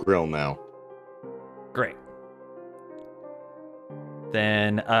man's grill now. Great.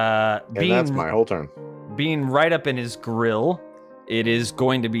 Then, And that's my whole turn. being right up in his grill, it is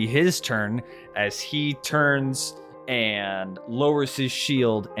going to be his turn as he turns and lowers his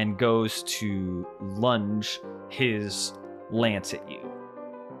shield and goes to lunge his lance at you.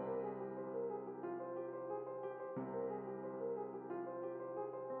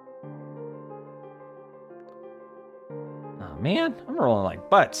 Oh man, I'm rolling like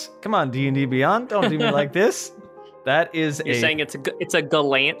butts. Come on, D&D Beyond, don't do me like this. That is You're saying it's a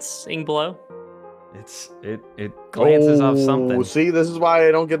glancing blow? it glances off something. See, this is why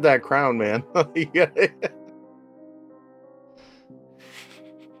I don't get that crown, man.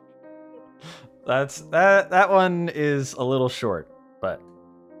 That one is a little short, but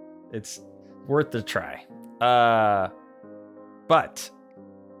it's worth the try. But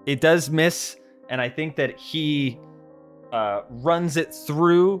it does miss, and I think that he runs it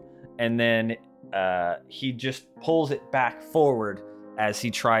through, and then he just pulls it back forward as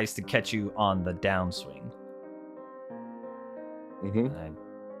he tries to catch you on the downswing. Mm-hmm.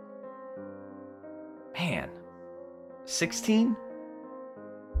 Man, 16?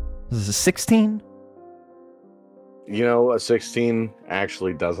 This is a 16? You know, a 16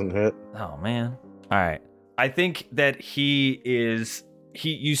 actually doesn't hit. Oh man. All right. I think that you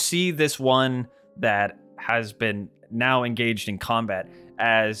see this one that has been now engaged in combat.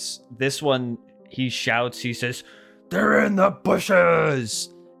 As this one, he shouts, he says, "They're in the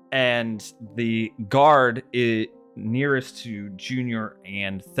bushes!" And the guard nearest to Junior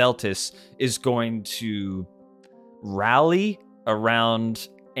and Theltus is going to rally around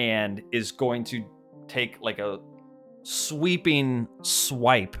and is going to take like a sweeping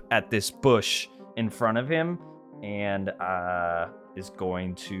swipe at this bush in front of him, and is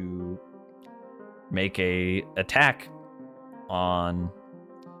going to make a attack on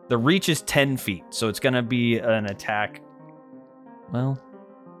the reach is 10 feet, so it's going to be an attack. Well,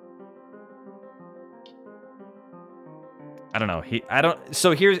 I don't know.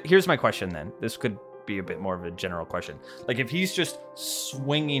 So here's my question then. This could be a bit more of a general question. Like, if he's just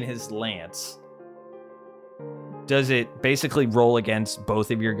swinging his lance, does it basically roll against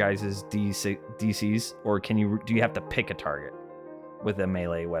both of your guys' DCs, or do you have to pick a target with a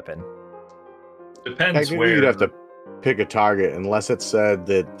melee weapon? Depends Technically, where. you'd have to pick a target unless it said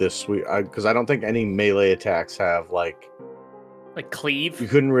that this because I don't think any melee attacks have like cleave. you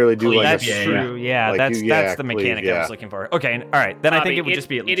couldn't really do like That's a true. Yeah, like that's the cleave, mechanic I yeah. was looking for. Okay, all right. Then I think it would just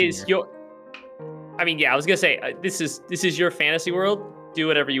be at It is Junior. your. I mean, yeah, I was gonna say this is your fantasy world. Do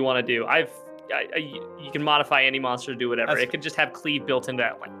whatever you want to do. You can modify any monster to do whatever. That's it could just have cleave built into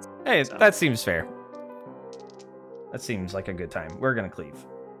that length. Hey, So. that seems fair. That seems like a good time. We're gonna cleave.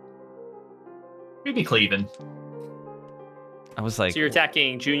 Maybe cleaving. I was like, So you're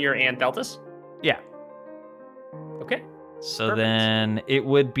attacking Junior and Theltus? yeah. Okay. So Perfect. then it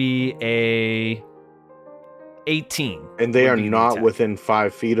would be a 18. and they would are be the not attack. within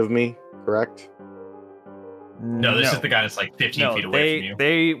 5 feet of me, correct? No, this is the guy that's like 15 feet away from you.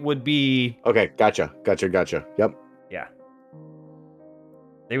 They would be, Okay, gotcha. Yep. yeah.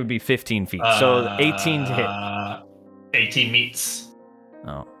 They would be 15 feet. So 18 to hit. 18 meets.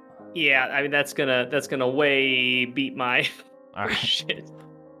 Oh. Yeah, I mean that's gonna way beat my All right. Shit.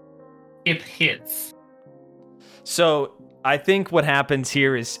 It hits. So I think what happens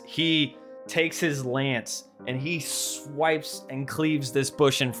here is he takes his lance and he swipes and cleaves this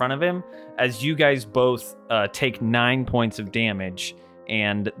bush in front of him as you guys both take 9 points of damage,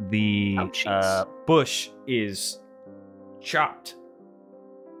 and the Ouchies. bush is chopped.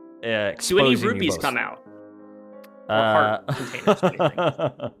 Do any Exposing you rupees both. come out? Or heart containers,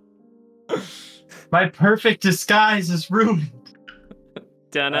 anything? My perfect disguise is ruined.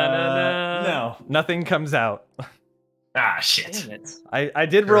 Da-na-na-na. No, nothing comes out. Ah, shit. Damn it. I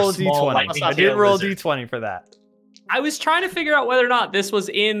did You're a roll a small d20. lightning I did tail roll a lizard. d20 for that. I was trying to figure out whether or not this was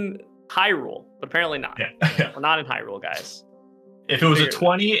in Hyrule, but apparently not. Yeah. We're not in Hyrule, guys. If it was a Figured it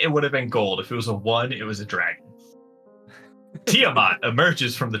 20, it would have been gold. If it was a 1, it was a dragon. Tiamat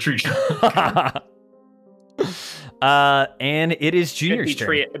emerges from the tree trunk. And it is Junior's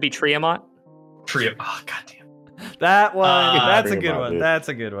turn. It'd be Triamont. Oh, goddamn. That one. That's a Bring good him out, one. dude. That's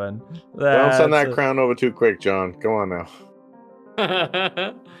a good one. Don't send that That's a- crown over too quick, John. Go on now.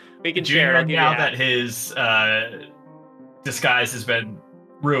 We can share. Junior, I'll give you now a hat. that his disguise has been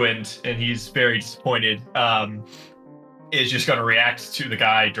ruined and he's very disappointed, is just going to react to the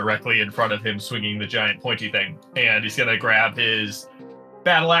guy directly in front of him swinging the giant pointy thing. And he's going to grab his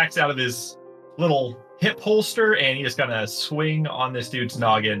battle axe out of his little hip holster and he's going to swing on this dude's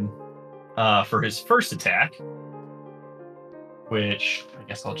noggin for his first attack. Which, I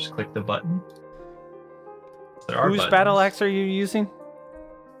guess I'll just click the button. There are Whose buttons. battle axe are you using?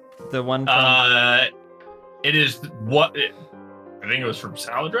 The one from... It is what I think it was from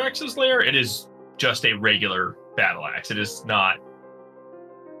Saladrax's lair. It is just a regular battle axe. It is not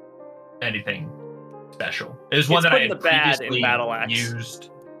anything special. It is one It's that I putting had the bad in previously battle axe. used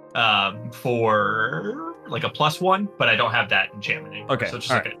for like a +1, but I don't have that enchantment anymore. Okay, So it's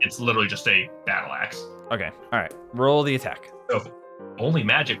just all like it's literally just a battle axe. Okay, all right. Roll the attack. So if only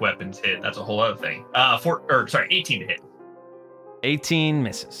magic weapons hit. That's a whole other thing. 18 to hit. 18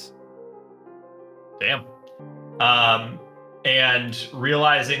 misses. Damn. And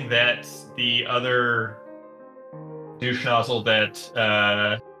realizing that the other douche nozzle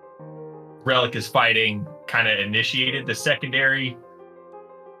that Relic is fighting kind of initiated the secondary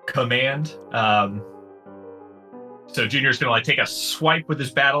command. So Junior's gonna like take a swipe with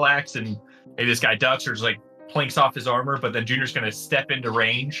his battle axe, and maybe this guy ducks or just like planks off his armor, but then Junior's gonna step into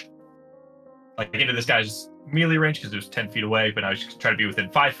range, like into this guy's melee range because it was 10 feet away, but I was trying to be within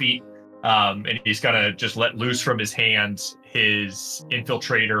 5 feet. And he's gonna just let loose from his hands his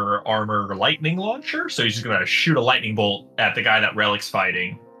infiltrator armor lightning launcher. So he's just gonna shoot a lightning bolt at the guy that Relic's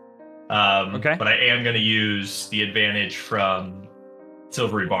fighting. Okay. But I am gonna use the advantage from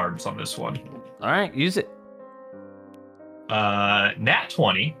Silvery Barbs on this one. All right, use it. Nat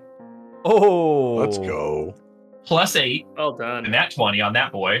 20 Oh. Let's go. +8, Well a done. nat 20 on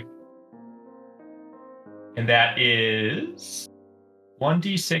that boy. And that is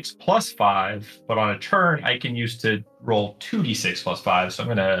 1d6 +5, but on a turn I can use to roll 2d6 +5. So I'm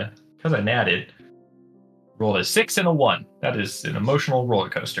gonna, because I natted, roll a 6 and a 1. That is an emotional roller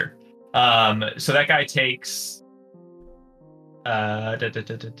coaster. So that guy takes 12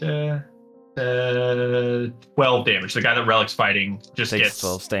 damage. The guy that Relic's fighting just Takes gets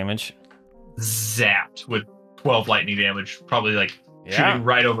 12 damage. zapped with 12 lightning damage, probably like Yeah. shooting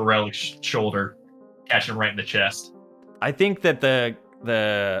right over Relic's shoulder, catching him right in the chest. I think that the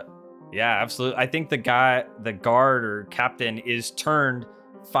yeah, absolutely. I think the guard or captain is turned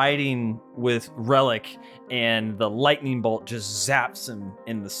fighting with Relic, and the lightning bolt just zaps him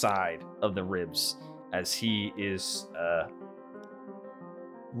in the side of the ribs as he is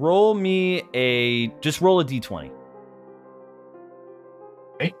roll a d20.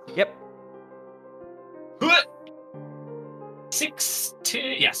 Okay. Yep.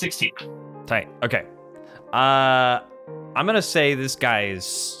 16. Tight. Okay. I'm gonna say this guy is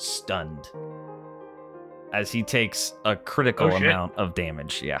stunned as he takes a critical Oh, shit. amount of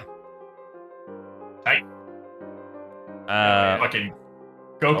damage. Yeah. Tight. Fucking Oh.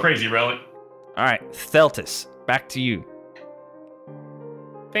 go crazy, Relic. All right, Theltis, back to you.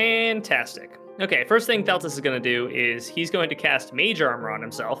 Fantastic. Okay, first thing Theltis is going to do is he's going to cast Mage Armor on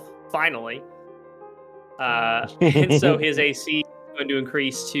himself, finally. And so his AC is going to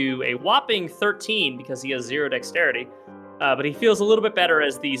increase to a whopping 13 because he has 0 dexterity. But he feels a little bit better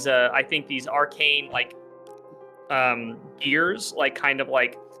as these, I think these arcane, like, gears, like, kind of,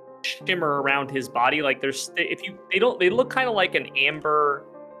 like, shimmer around his body. Like, they look kind of like an amber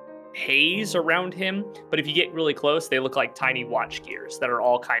haze around him, but if you get really close, they look like tiny watch gears that are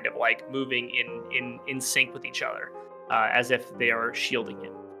all kind of like moving in sync with each other, as if they are shielding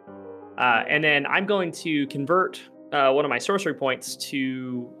him. And then I'm going to convert one of my sorcery points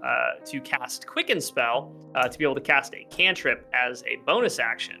to cast Quicken Spell to be able to cast a cantrip as a bonus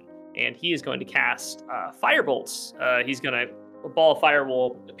action, and he is going to cast Firebolts. He's going to a ball of fire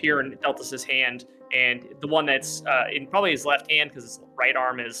will appear in Deltus's hand, and the one that's in probably his left hand because his right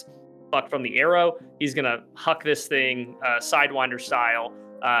arm is fucked from the arrow. He's going to huck this thing Sidewinder style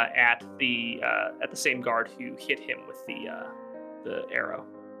at the same guard who hit him with the arrow.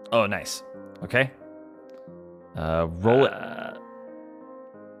 Oh, nice. Okay. Roll it.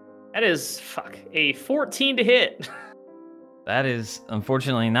 That is a 14 to hit. That is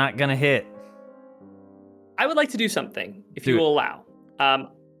unfortunately not gonna hit. I would like to do something, if Do you it. will allow.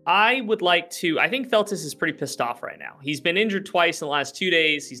 I would like to. I think Feltus is pretty pissed off right now. He's been injured twice in the last 2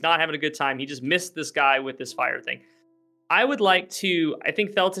 days. He's not having a good time. He just missed this guy with this fire thing. I would like to. I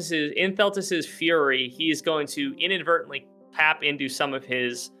think Feltus's fury. He is going to inadvertently tap into some of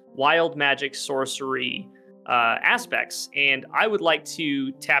his wild magic sorcery aspects, and I would like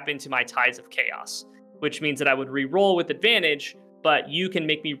to tap into my Tides of Chaos, which means that I would re-roll with advantage, but you can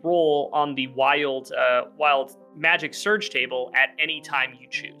make me roll on the wild magic surge table at any time you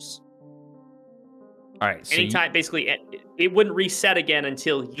choose. All right. So Anytime, basically, it wouldn't reset again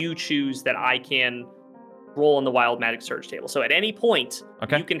until you choose that I can roll on the wild magic surge table. So at any point,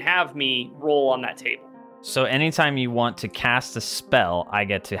 Okay. you can have me roll on that table. So anytime you want to cast a spell, I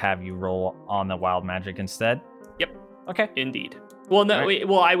get to have you roll on the wild magic instead? Yep. Okay. Indeed. Well, no. All right.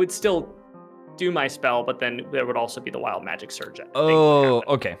 Well, I would still do my spell, but then there would also be the wild magic surge. thing Oh, happening.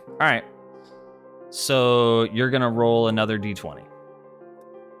 okay. All right. So you're going to roll another d20.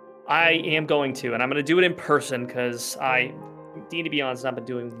 I am going to, and I'm going to do it in person because to be honest, not been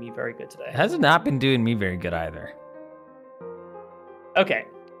doing me very good today. It has not been doing me very good either. Okay.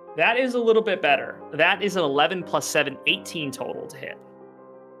 That is a little bit better. That is an 11 plus 7, 18 total to hit.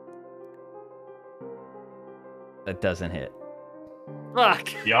 That doesn't hit. Fuck.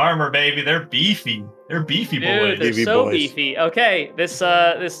 The armor, baby. They're beefy. They're beefy Dude, boys. they're Beefy so boys. beefy. Okay,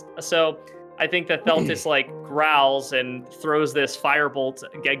 so I think that Theltis like growls and throws this firebolt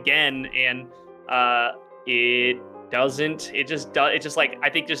again, and it just like I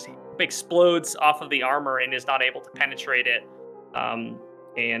think just explodes off of the armor and is not able to penetrate it.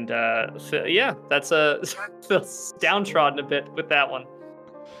 That's feels downtrodden a bit with that one.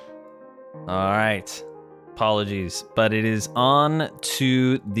 All right. Apologies, but it is on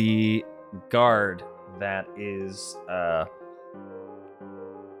to the guard that is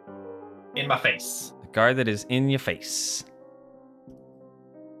In my face. the guard that is in your face.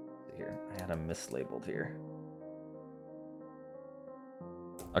 Here, I had him mislabeled here.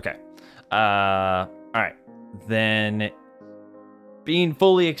 Okay. All right. Then, being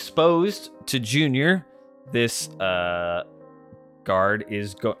fully exposed to Junior, this guard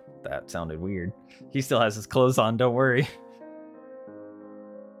is That sounded weird. He still has his clothes on. Don't worry.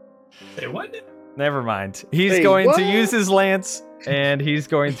 Say what? Never mind. He's Hey, going to what? use his lance, and he's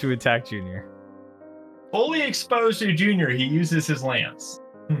going to attack Junior. Fully exposed to Junior, he uses his lance.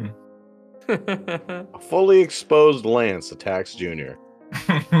 A fully exposed lance attacks Junior.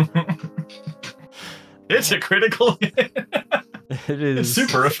 It's a critical hit. It is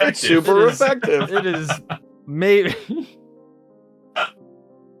It's super effective. It's super It is- effective. It is maybe.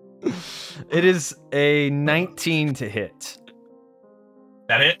 It is a 19 to hit.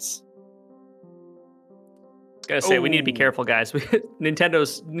 That hits. Gotta say, we need to be Oh. careful, guys.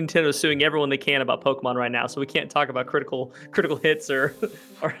 Nintendo's suing everyone they can about Pokemon right now, so we can't talk about critical hits or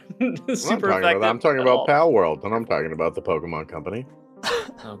super effective. I'm talking at about all. Pal World, and I'm talking about the Pokemon Company.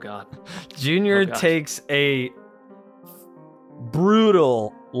 Oh god. Junior Oh, gosh. takes a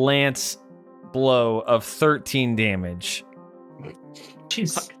brutal lance blow of 13 damage.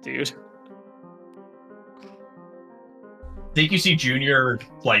 Jeez. Fuck, dude. Think you see Junior,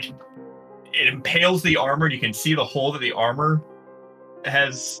 like, it impales the armor. You can see the hole that the armor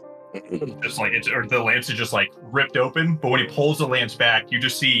has, just like, or the lance is just, like, ripped open. But when he pulls the lance back, you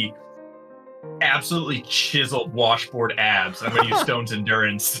just see absolutely chiseled washboard abs. I'm going to use Stone's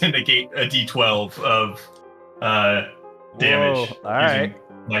Endurance to negate a d12 of damage Whoa, all right. using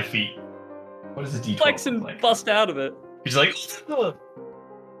my feet. What does a d12 Flex and look like? bust out of it. He's like, "Ugh."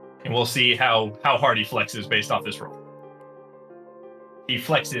 And we'll see how hard he flexes based off this roll. He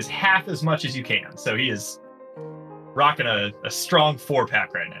flexes half as much as you can, so he is rocking a strong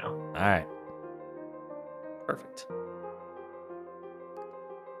 4-pack right now. All right. Perfect.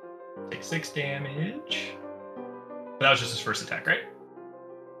 Take 6 damage. That was just his first attack, right?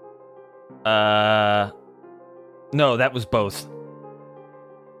 No, that was both.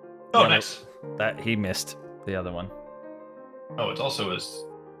 Oh, Yeah, nice. That he missed the other one. Oh, it's also his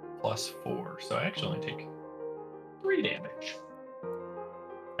 +4, so I actually only take 3 damage.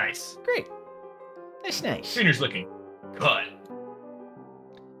 Nice. Great. That's nice. Junior's looking good.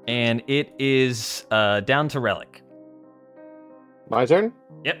 And it is down to Relic. My turn?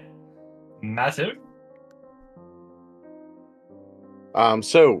 Yep. Massive.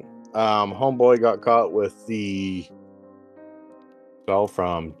 Homeboy got caught with the spell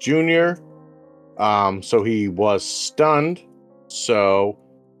from Junior. So he was stunned. So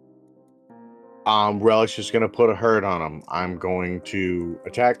Relic's just gonna put a hurt on him. I'm going to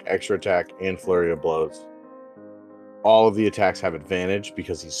attack, extra attack, and flurry of blows. All of the attacks have advantage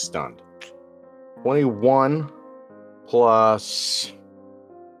because he's stunned. 21 plus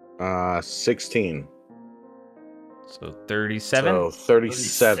 16. So 37. So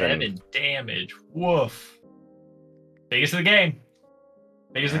 37. 37 damage. Woof. Biggest of the game.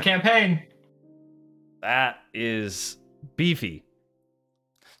 Biggest of the campaign. That is beefy.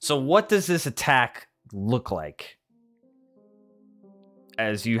 So what does this attack look like?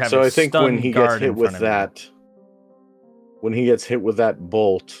 As you have So a I think when stunned he gets guard hit in with front of that, when he gets hit with that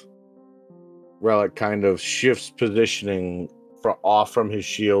bolt, Relic kind of shifts positioning off from his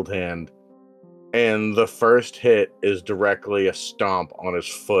shield hand, and the first hit is directly a stomp on his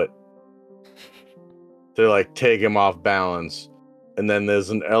foot to like take him off balance. And then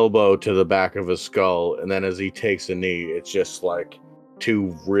there's an elbow to the back of his skull, and then as he takes a knee, it's just like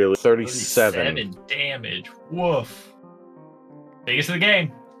 2 really 37 damage. Woof. Biggest of the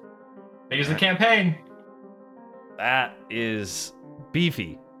game. Biggest of the campaign. That is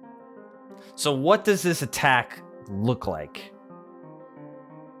beefy. So what does this attack look like?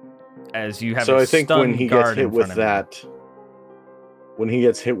 As you have So a I think when stunned he gets guard hit in with front of that, when he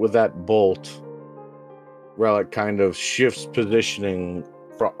gets hit with that bolt, Relic kind of shifts positioning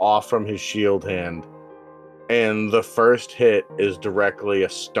off from his shield hand, and the first hit is directly a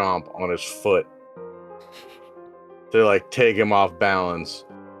stomp on his foot to like take him off balance.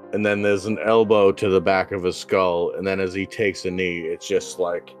 And then there's an elbow to the back of his skull, and then as he takes a knee, it's just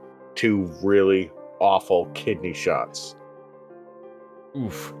like 2 really awful kidney shots.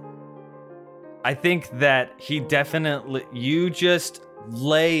 Oof. I think that he definitely, you just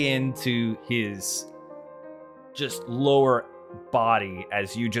lay into his just lower body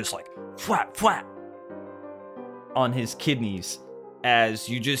as you just like flap on his kidneys, as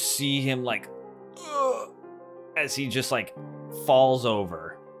you just see him like as he just like falls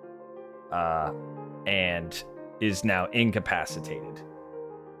over and is now incapacitated.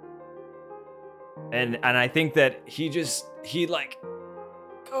 And I think that he like,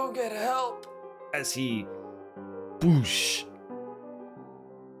 go get help, as he boosh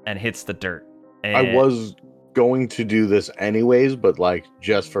and hits the dirt. And I was going to do this anyways, but like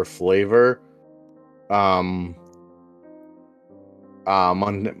just for flavor, on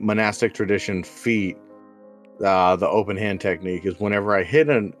monastic tradition feat, the open hand technique is whenever I hit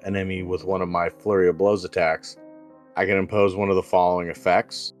an enemy with one of my flurry of blows attacks, I can impose one of the following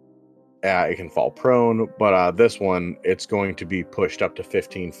effects. It can fall prone, but this one, it's going to be pushed up to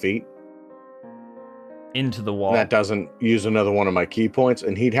 15 feet. into the wall. And that doesn't use another one of my key points,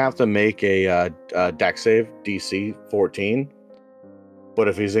 and he'd have to make a dex save, DC 14. But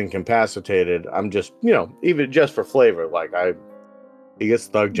if he's incapacitated, I'm just, even just for flavor, like he gets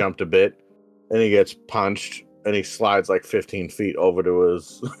thug jumped a bit, and he gets punched, and he slides like 15 feet over to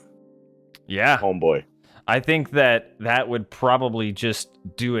his homeboy. I think that would probably just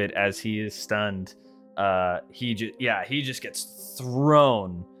do it, as he is stunned. He just gets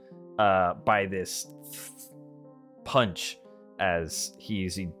thrown by this punch as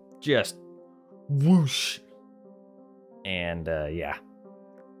he just whoosh. And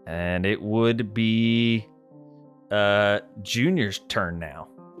and it would be Junior's turn now.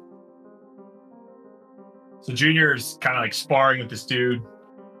 So Junior's kind of like sparring with this dude,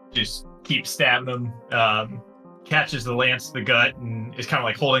 just keeps stabbing him, catches the lance to the gut, and is kind of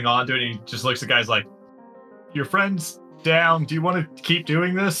like holding on to it. And he just looks at the guys like, your friend's down. Do you want to keep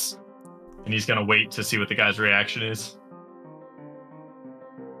doing this? And he's going to wait to see what the guy's reaction is.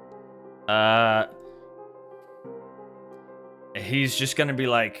 He's just going to be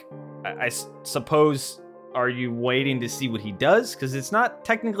like, I suppose, are you waiting to see what he does? Because it's not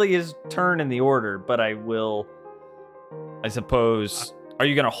technically his turn in the order, but I suppose... Are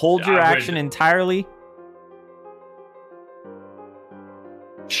you going to hold your action entirely?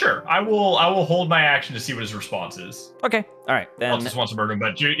 Sure, I will hold my action to see what his response is. Okay, all right. Then I'll just want to murder him,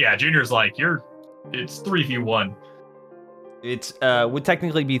 but Junior's like, it's 3v1. It's would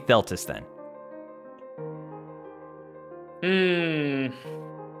technically be Theltis then.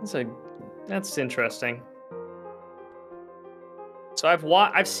 That's interesting. So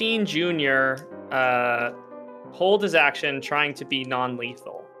I've seen Junior hold his action, trying to be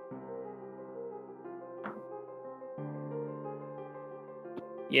non-lethal.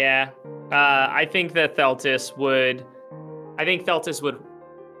 Yeah, I think that Theltis would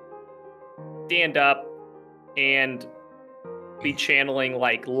stand up and be channeling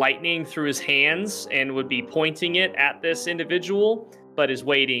like lightning through his hands and would be pointing it at this individual, but is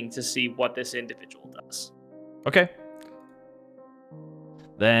waiting to see what this individual does. Okay.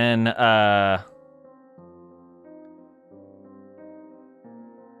 Then, I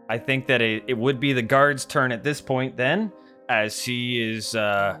think that it would be the guard's turn at this point then, as he is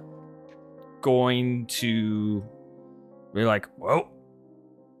going to be like, well,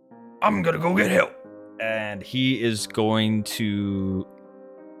 I'm gonna go get help. And he is going to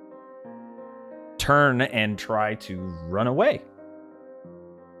turn and try to run away.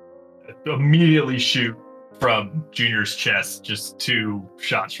 Immediately shoot from Junior's chest, just 2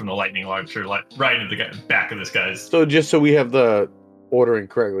 shots from the lightning launcher, like right into the back of this guy's. So just so we have the ordering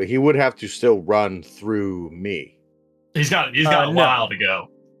correctly, he would have to still run through me. He's got a while to go.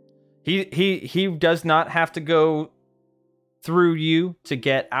 He does not have to go through you to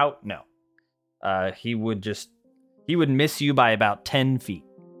get out. No. He would miss you by about 10 feet.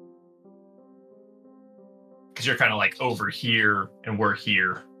 Because you're kind of like over here and we're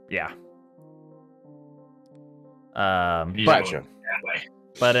here. Yeah. Gotcha. That way.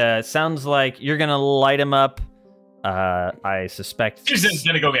 But sounds like you're gonna light him up. I suspect He's just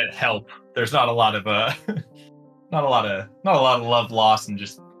gonna go get help. There's not a lot of not a lot of love lost in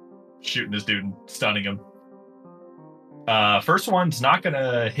just shooting this dude and stunning him. First one's not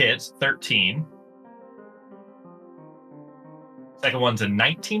gonna hit, 13. Second one's a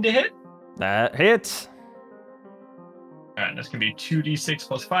 19 to hit. that hits. All right, that's gonna be 2d6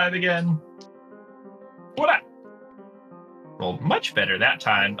 plus 5 again. What? Rolled much better that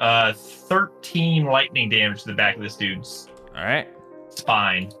time. 13 lightning damage to the back of this dude's All right.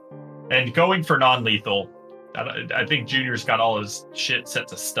 spine. And going for non-lethal, I think Junior's got all his shit set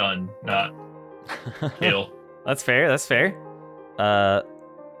to stun, not kill. That's fair. Got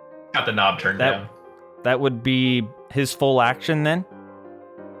the knob turned down. That would be his full action then.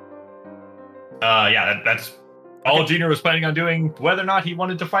 Yeah, that's all Junior was planning on doing, whether or not he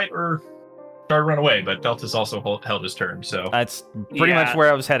wanted to fight or try to run away. But Deltas also held his turn, so That's pretty much where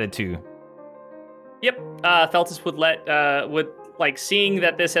I was headed to. Yep. Feltus would seeing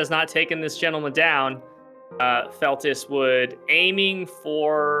that this has not taken this gentleman down. Feltus would aiming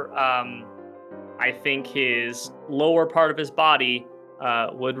for I think his lower part of his body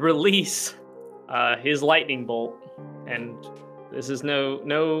would release his lightning bolt, and this is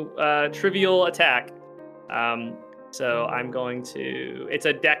no trivial attack. So I'm going to. It's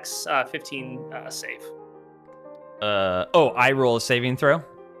a Dex 15 save. I roll a saving throw.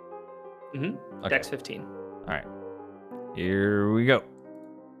 Mm-hmm. Okay. Dex 15. All right. Here we go.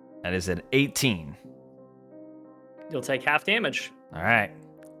 That is an 18. You'll take half damage. All right.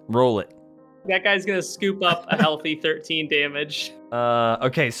 Roll it. That guy's gonna scoop up a healthy 13 damage.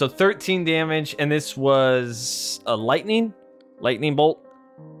 Okay, so 13 damage, and this was a lightning bolt.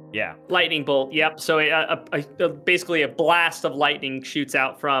 Yeah. Lightning bolt. Yep. So basically a blast of lightning shoots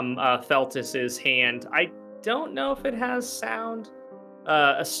out from Feltus's hand. I don't know if it has sound.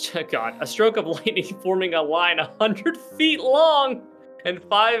 A stroke of lightning forming a line 100 feet long and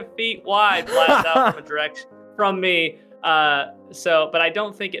 5 feet wide blasts out from a direction from me. But I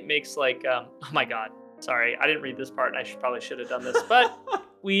don't think it makes oh my god, sorry, I didn't read this part and I probably should have done this, but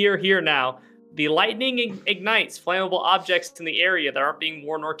we are here now. The lightning ignites flammable objects in the area that aren't being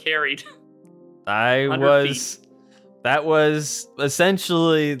worn or carried. That was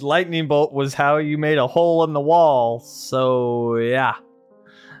essentially, lightning bolt was how you made a hole in the wall, so yeah.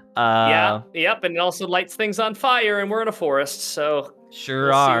 Yep, and it also lights things on fire, and we're in a forest, so we'll see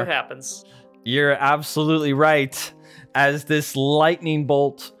what happens. You're absolutely right. As this lightning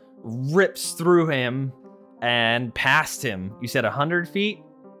bolt rips through him and past him. You said 100 feet?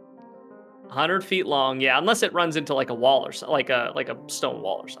 100 feet long, yeah, unless it runs into like a wall or something, like a stone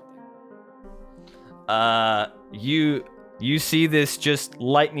wall or something. You see this just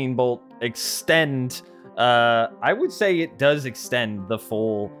lightning bolt extend. I would say it does extend the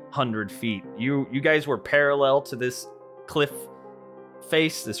full 100 feet. You guys were parallel to this cliff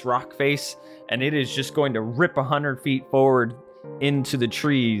face, this rock face, and it is just going to rip 100 feet forward into the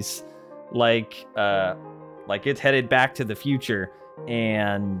trees, like it's headed back to the future.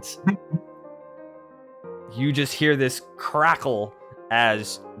 And you just hear this crackle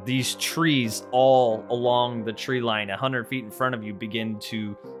as these trees all along the tree line 100 feet in front of you begin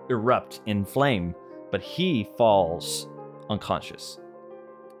to erupt in flame, but he falls unconscious.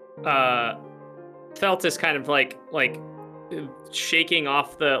 Felt is kind of like shaking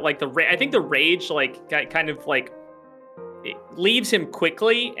off the I think the rage kind of it leaves him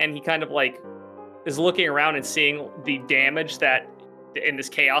quickly, and he kind of is looking around and seeing the damage that in this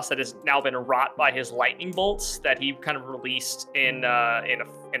chaos that has now been wrought by his lightning bolts that he kind of released in a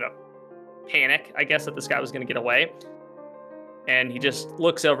panic, I guess, that this guy was going to get away. And he just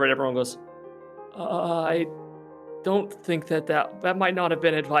looks over at everyone and goes, I don't think that might not have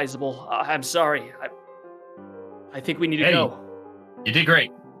been advisable. I'm sorry. I think we need to go. You did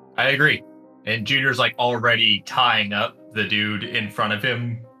great. I agree. And Junior's already tying up the dude in front of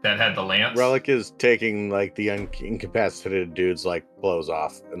him that had the lance. Relic is taking the incapacitated dude's clothes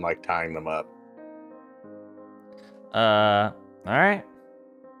off and tying them up. All right.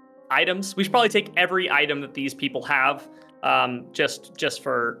 Items. We should probably take every item that these people have, just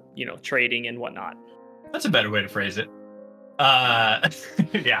for trading and whatnot. That's a better way to phrase it.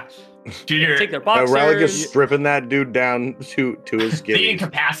 Yeah. Junior, take their boxers. Relic is stripping that dude down to his skin. The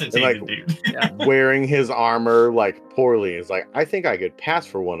incapacitated dude. Yeah. Wearing his armor poorly. It's I think I could pass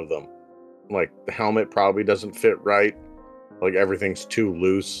for one of them. The helmet probably doesn't fit right. Everything's too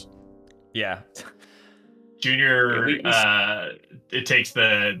loose. Yeah. Junior, it takes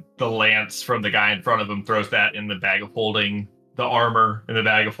the lance from the guy in front of him, throws that in the bag of holding, the armor in the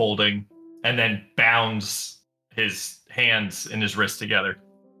bag of holding, and then bounds his hands and his wrists together.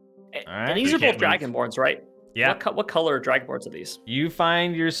 All right. And these are both Dragonborns, right? Yeah. What color Dragonborns are these? You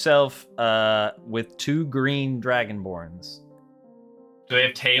find yourself with 2 green Dragonborns. Do they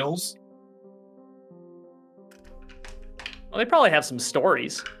have tails? Well, they probably have some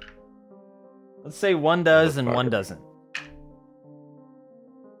stories. Let's say one does and one doesn't.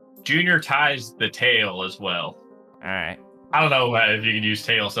 Junior ties the tail as well. All right. I don't know if you can use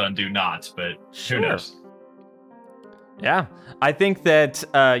tails to undo knots, but Sure. who knows? Yeah, I think that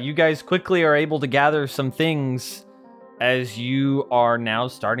you guys quickly are able to gather some things as you are now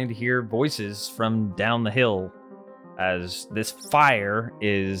starting to hear voices from down the hill as this fire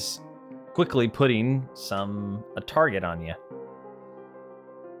is quickly putting a target on you.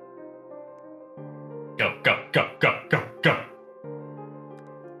 Go, go, go, go, go, go.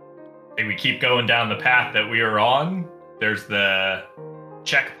 And we keep going down the path that we are on. There's the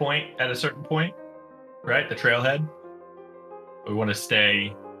checkpoint at a certain point, right? The trailhead. We want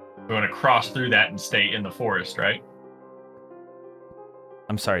to cross through that and stay in the forest, right?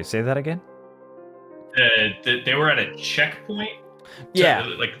 I'm sorry, say that again? They were at a checkpoint. Yeah. So,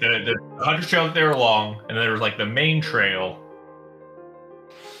 the hunter trail that they were along, and then there was the main trail.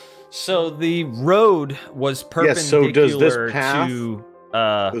 So the road was perpendicular so does this path, to...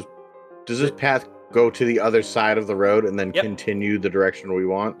 does this path go to the other side of the road and then Yep. continue the direction we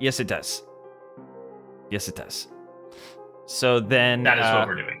want? Yes, it does. Yes, it does. So then... That is what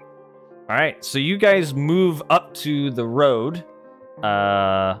we're doing. All right, so you guys move up to the road.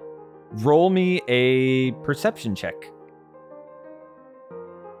 Roll me a perception check.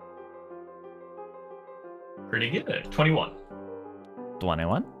 Pretty good. 21.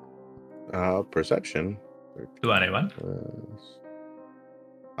 21. Perception. 21.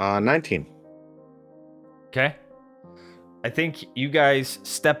 19. Okay. I think you guys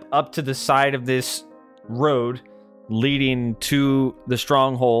step up to the side of this road leading to the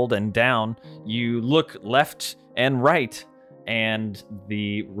stronghold and down. You look left and right, and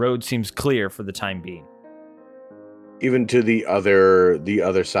the road seems clear for the time being. Even to the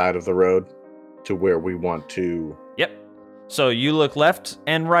other side of the road, to where we want to. Yep. So you look left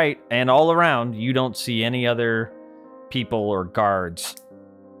and right, and all around, you don't see any other people or guards.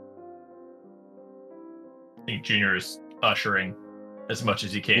 I think Junior is ushering as much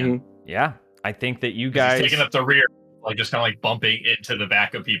as he can. Mhm. Yeah. I think that you guys... He's taking up the rear, just kind of bumping into the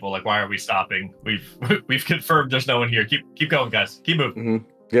back of people. Why are we stopping? We've confirmed there's no one here. Keep going, guys. Keep moving.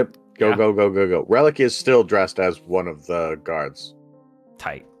 Mm-hmm. Yep. Go. Relic is still dressed as one of the guards.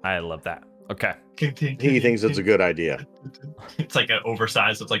 Tight. I love that. Okay. He thinks it's a good idea. It's an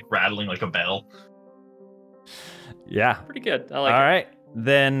oversized. It's rattling like a bell. Yeah. Pretty good. I like All it. right.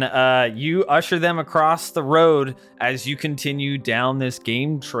 Then you usher them across the road as you continue down this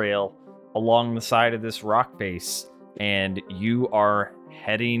game trail along the side of this rock face, and you are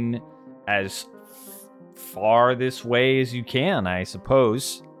heading as far this way as you can, I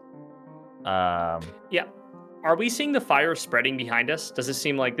suppose. Yeah. Are we seeing the fire spreading behind us? Does it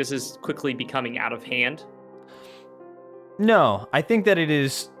seem like this is quickly becoming out of hand? No, I think that it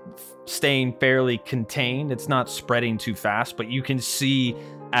is staying fairly contained. It's not spreading too fast, but you can see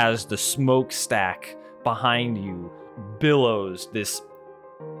as the smokestack behind you billows this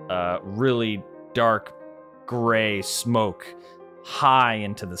really dark gray smoke high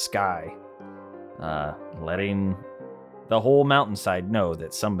into the sky. letting the whole mountainside know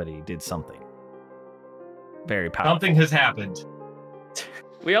that somebody did something very powerful. Something has happened.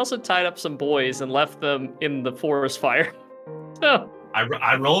 We also tied up some boys and left them in the forest fire. So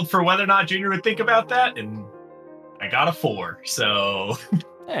I rolled for whether or not Junior would think about that, and I got a 4. So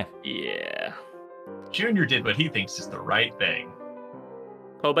yeah. Junior did what he thinks is the right thing.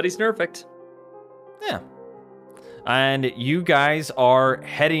 Oh, but he's perfect. Yeah. And you guys are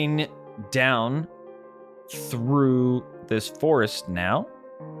heading down through this forest now,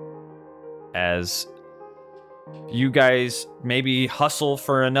 as you guys maybe hustle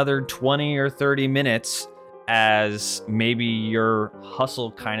for another 20 or 30 minutes, as maybe your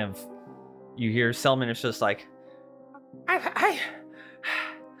hustle kind of, you hear Selman is just like, I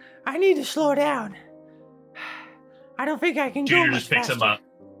need to slow down. I don't think I can Junior go much just picks faster. him up,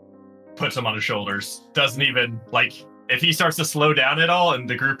 puts him on his shoulders. Doesn't even, like, if he starts to slow down at all and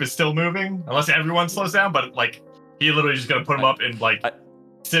the group is still moving, unless everyone slows down, but, like, he literally just gonna put him up and, like,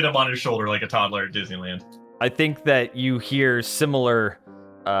 sit him on his shoulder like a toddler at Disneyland. I think that you hear similar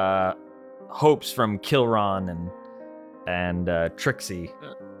hopes from Kilron and Trixie.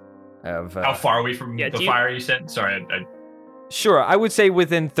 Of How far are we from the fire you said? Sorry, Sure, I would say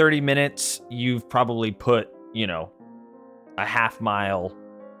within 30 minutes, you've probably put, a half mile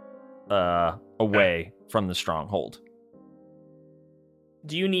away from the stronghold.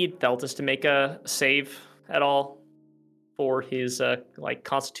 Do you need Theltus to make a save at all for his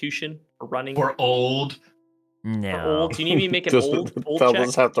constitution or running? For old? No. For old? Do you need me to make an old Theltus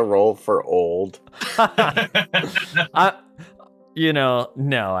check? have to roll for old? No,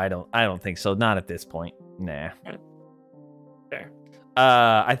 I don't think so. Not at this point. Nah. Fair.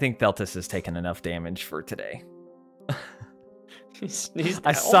 I think Theltus has taken enough damage for today. He's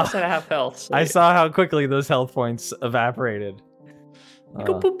almost at half health. So I saw how quickly those health points evaporated.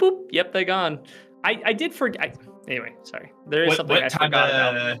 Boop, boop, boop. Yep, they're gone. I did forget. Anyway, sorry. There is something I forgot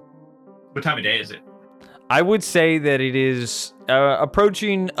about. What time of day is it? I would say that it is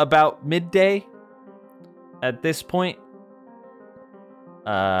approaching about midday at this point.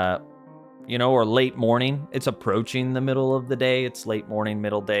 Or late morning. It's approaching the middle of the day. It's late morning,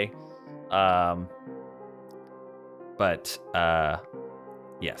 middle day.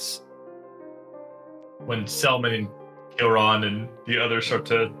 Yes. When Selman and Kilron and the others start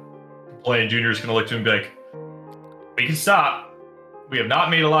to play, and Junior's going to look to him and be like, we can stop. We have not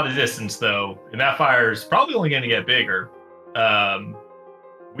made a lot of distance, though, and that fire is probably only going to get bigger.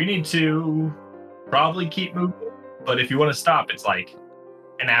 We need to probably keep moving, but if you want to stop, it's like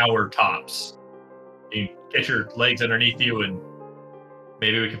an hour tops. You get your legs underneath you, and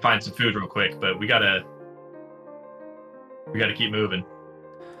maybe we can find some food real quick, but we gotta keep moving.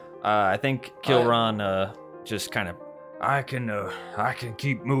 I think Kilron just kind of, I can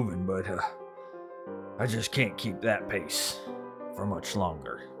keep moving, but I just can't keep that pace for much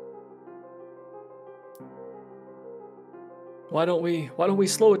longer. Why don't we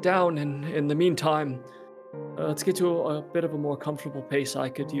slow it down, and in the meantime, let's get to a bit of a more comfortable pace. I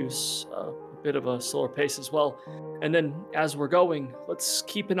could use a bit of a slower pace as well. And then as we're going, let's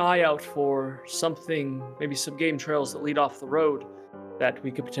keep an eye out for something, maybe some game trails that lead off the road that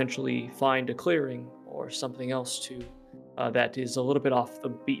we could potentially find a clearing or something else to that is a little bit off the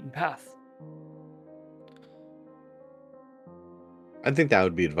beaten path. I think that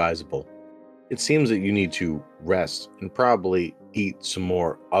would be advisable. It seems that you need to rest and probably eat some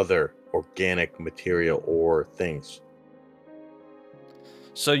more other organic material or things.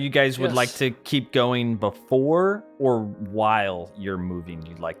 So you guys would Yes. like to keep going before or while you're moving?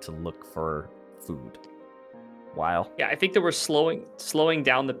 You'd like to look for food while? Yeah, I think that we're slowing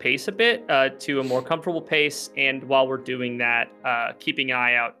down the pace a bit to a more comfortable pace, and while we're doing that, keeping an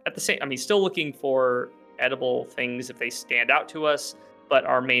eye out at the same. I mean, still looking for edible things if they stand out to us, but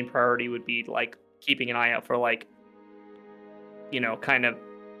our main priority would be like keeping an eye out for kind of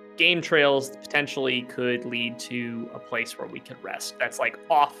game trails that potentially could lead to a place where we could rest. That's like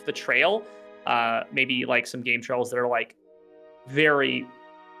off the trail. Maybe like some game trails that are like very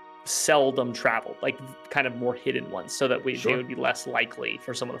seldom traveled, like kind of more hidden ones, so that they would be less likely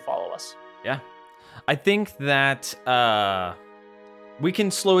for someone to follow us. Yeah. I think that we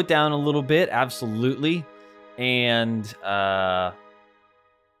can slow it down a little bit, absolutely. And I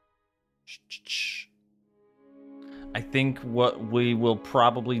think what we will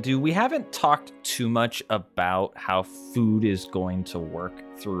probably do, we haven't talked too much about how food is going to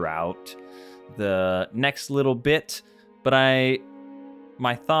work throughout the next little bit, but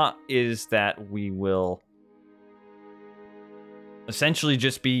my thought is that we will essentially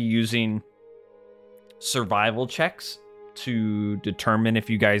just be using survival checks to determine if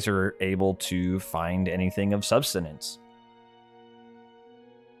you guys are able to find anything of substance.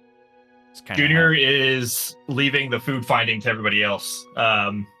 Junior is leaving the food finding to everybody else,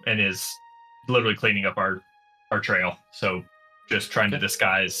 and is literally cleaning up our trail. So just trying to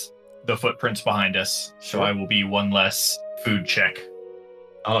disguise the footprints behind us. Sure. So I will be one less food check.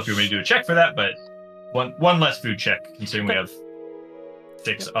 I don't know if you want me to do a check for that, but one less food check, considering we have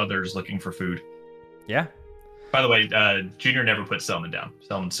 6 others looking for food. Yeah. By the way, Junior never put Selman down.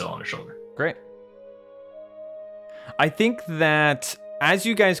 Selman's still on her shoulder. Great. I think that as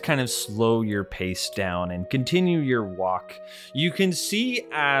you guys kind of slow your pace down and continue your walk, you can see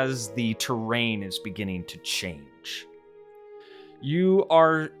as the terrain is beginning to change. You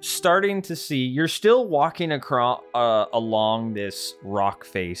are starting to see, you're still walking across along this rock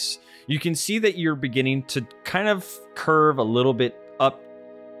face. You can see that you're beginning to kind of curve a little bit up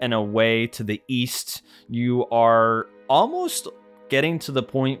and away to the east. You are almost getting to the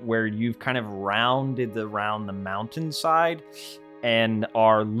point where you've kind of rounded around the mountainside and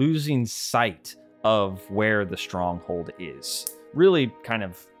are losing sight of where the stronghold is. Really kind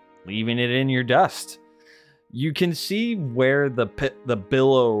of leaving it in your dust. You can see where the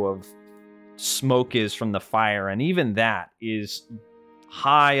billow of smoke is from the fire, and even that is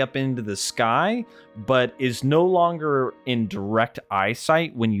high up into the sky, but is no longer in direct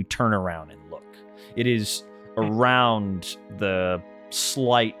eyesight when you turn around and look. It is around the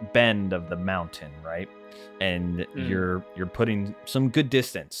slight bend of the mountain, right? And you're putting some good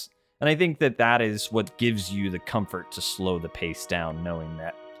distance. And I think that is what gives you the comfort to slow the pace down, knowing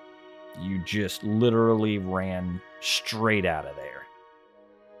that you just literally ran straight out of there.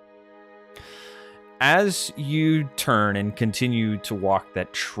 As you turn and continue to walk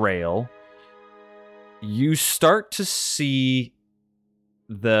that trail, you start to see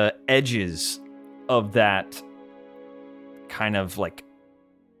the edges of that kind of like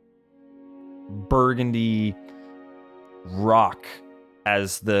burgundy rock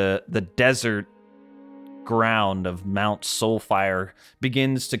as the desert ground of Mount Soulfire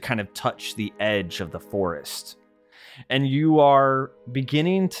begins to kind of touch the edge of the forest. And you are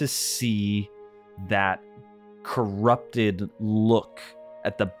beginning to see that corrupted look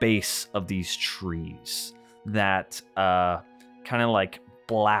at the base of these trees, that kind of like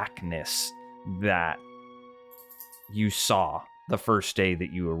blackness that you saw the first day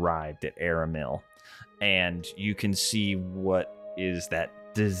that you arrived at Aramil. And you can see what is that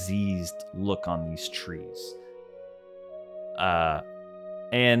diseased look on these trees.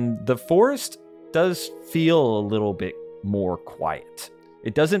 And the forest does feel a little bit more quiet.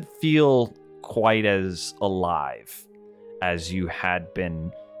 It doesn't feel quite as alive as you had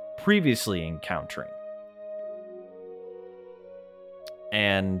been previously encountering.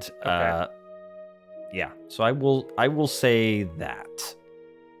 And yeah, so I will say that.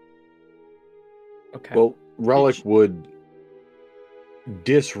 Okay. Well, Relic would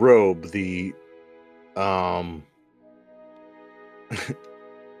disrobe the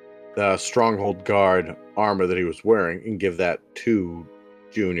the stronghold guard armor that he was wearing and give that to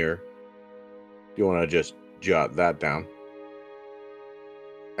Junior. You want to just jot that down.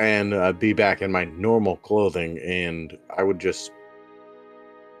 And be back in my normal clothing, and I would just...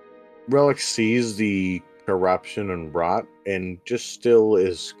 Relic sees the corruption and rot and just still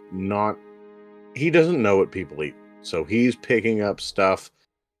is not... He doesn't know what people eat. So he's picking up stuff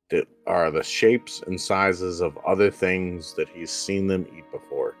that are the shapes and sizes of other things that he's seen them eat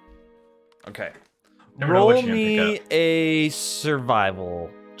before. Okay. Never know what Roll you're gonna me pick up. a survival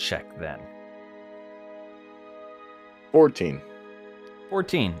check then. 14.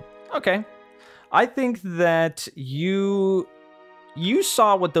 14. Okay. I think that you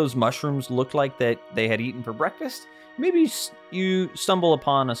saw what those mushrooms looked like that they had eaten for breakfast. Maybe you stumble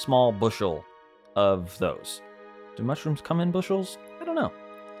upon a small bushel of those. Do mushrooms come in bushels? I don't know.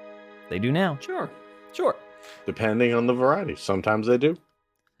 They do now. Sure. Depending on the variety. Sometimes they do.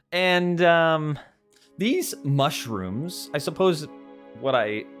 And these mushrooms, I suppose what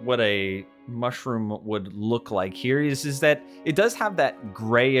a mushroom would look like here is that it does have that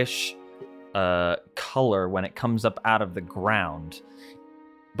grayish color when it comes up out of the ground.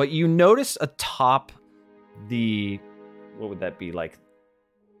 But you notice atop the, what would that be, like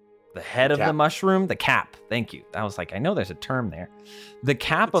the head of the mushroom? The cap. Thank you. I was like, I know there's a term there. The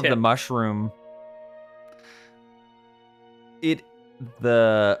cap of the mushroom,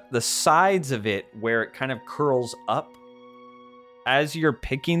 the sides of it where it kind of curls up. As you're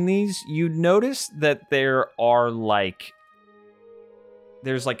picking these, you notice that there's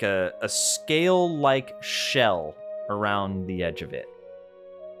like a scale-like shell around the edge of it.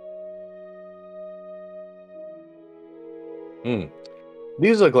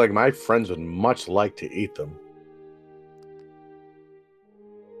 These look like my friends would much like to eat them.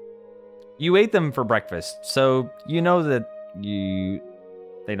 You ate them for breakfast, so you know that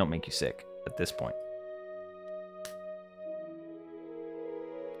they don't make you sick at this point.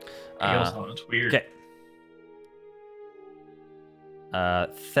 Sounds weird. Okay.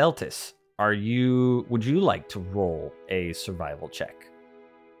 Theltis, would you like to roll a survival check?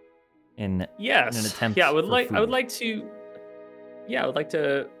 Yes. In an attempt I would for like food? I would like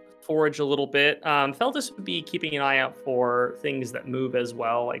to forage a little bit. Feltus would be keeping an eye out for things that move as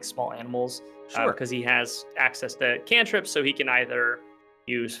well, like small animals. Sure. Because he has access to cantrips, so he can either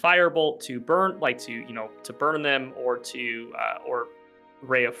use Firebolt to burn, to burn them, or or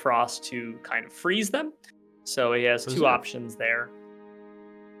Ray of Frost to kind of freeze them. So he has two options there.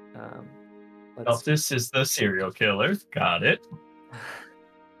 Feltus is the serial killer. Got it.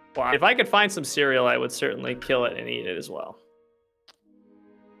 Well, if I could find some cereal, I would certainly kill it and eat it as well.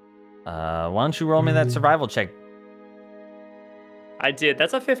 Why don't you roll me that survival check? I did.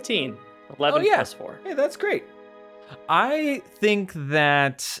 That's a 15. 11 plus 4. Hey, that's great. I think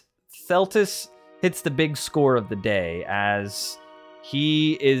that Theltis hits the big score of the day as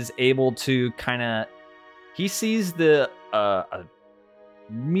he is able to he sees a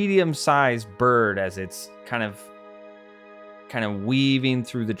medium-sized bird as it's kind of weaving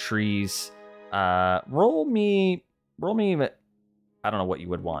through the trees. Roll me, I don't know what you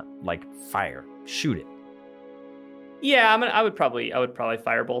would want, like fire. Shoot it. Yeah, I would probably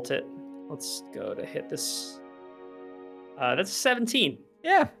firebolt it. Let's go to hit this. That's a 17.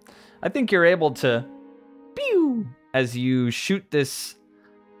 Yeah, I think you're able to pew as you shoot this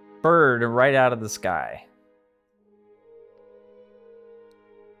bird right out of the sky.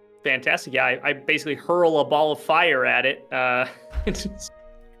 Fantastic. Yeah, I basically hurl a ball of fire at it, and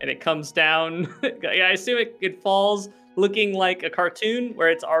it comes down. I assume it falls looking like a cartoon where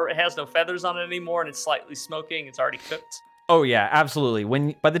it has no feathers on it anymore and it's slightly smoking. It's already cooked. Oh yeah,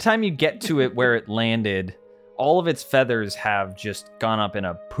 absolutely. By the time you get to it where it landed, all of its feathers have just gone up in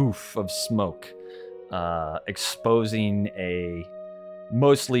a poof of smoke, exposing a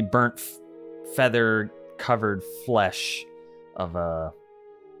mostly burnt feather-covered flesh of a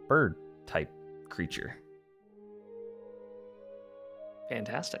bird-type creature.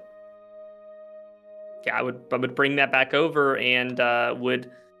 Fantastic. Yeah, I would bring that back over and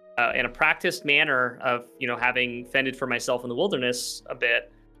would, in a practiced manner of having fended for myself in the wilderness a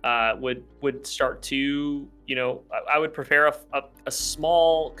bit, would start to I would prepare a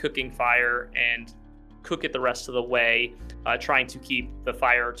small cooking fire and cook it the rest of the way, trying to keep the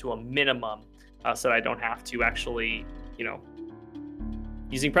fire to a minimum, so that I don't have to actually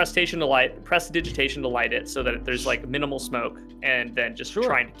using prestidigitation to light it so that there's like minimal smoke, and then just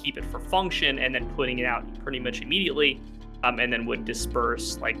trying to keep it for function and then putting it out pretty much immediately, and then would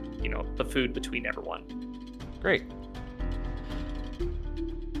disperse the food between everyone. Great.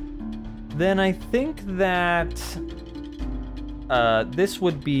 Then I think that this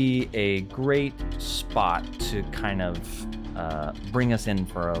would be a great spot to kind of bring us in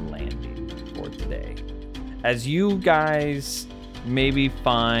for a landing for today. As you guys maybe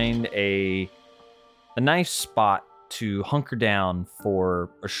find a nice spot to hunker down for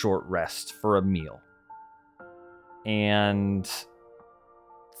a short rest, for a meal. And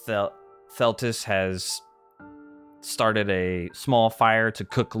Theltis has started a small fire to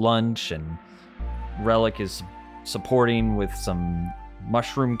cook lunch, and Relic is supporting with some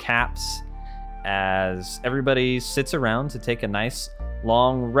mushroom caps as everybody sits around to take a nice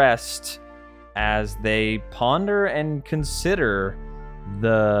long rest as they ponder and consider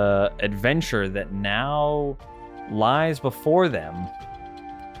the adventure that now lies before them.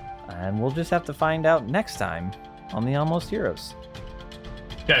 And we'll just have to find out next time on the Almost Heroes.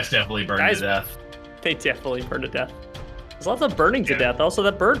 Guys definitely burned to death. They definitely burned to death. There's lots of burning to death. Also,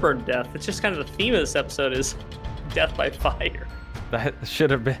 that bird burned to death. It's just kind of the theme of this episode is death by fire. That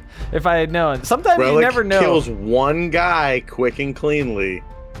should have been, if I had known. Sometimes Relic you never know. Kills one guy quick and cleanly,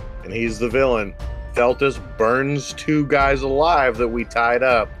 and he's the villain. Feltus burns two guys alive that we tied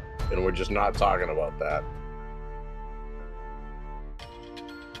up, and we're just not talking about that.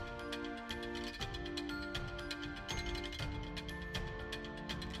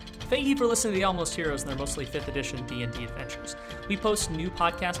 Thank you for listening to the Almost Heroes and their mostly 5th edition D&D adventures. We post new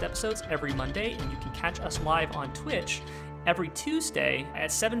podcast episodes every Monday, and you can catch us live on Twitch every Tuesday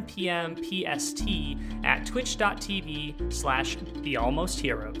at 7 p.m. PST at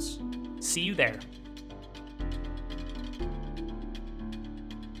twitch.tv/thealmostheroes. See you there.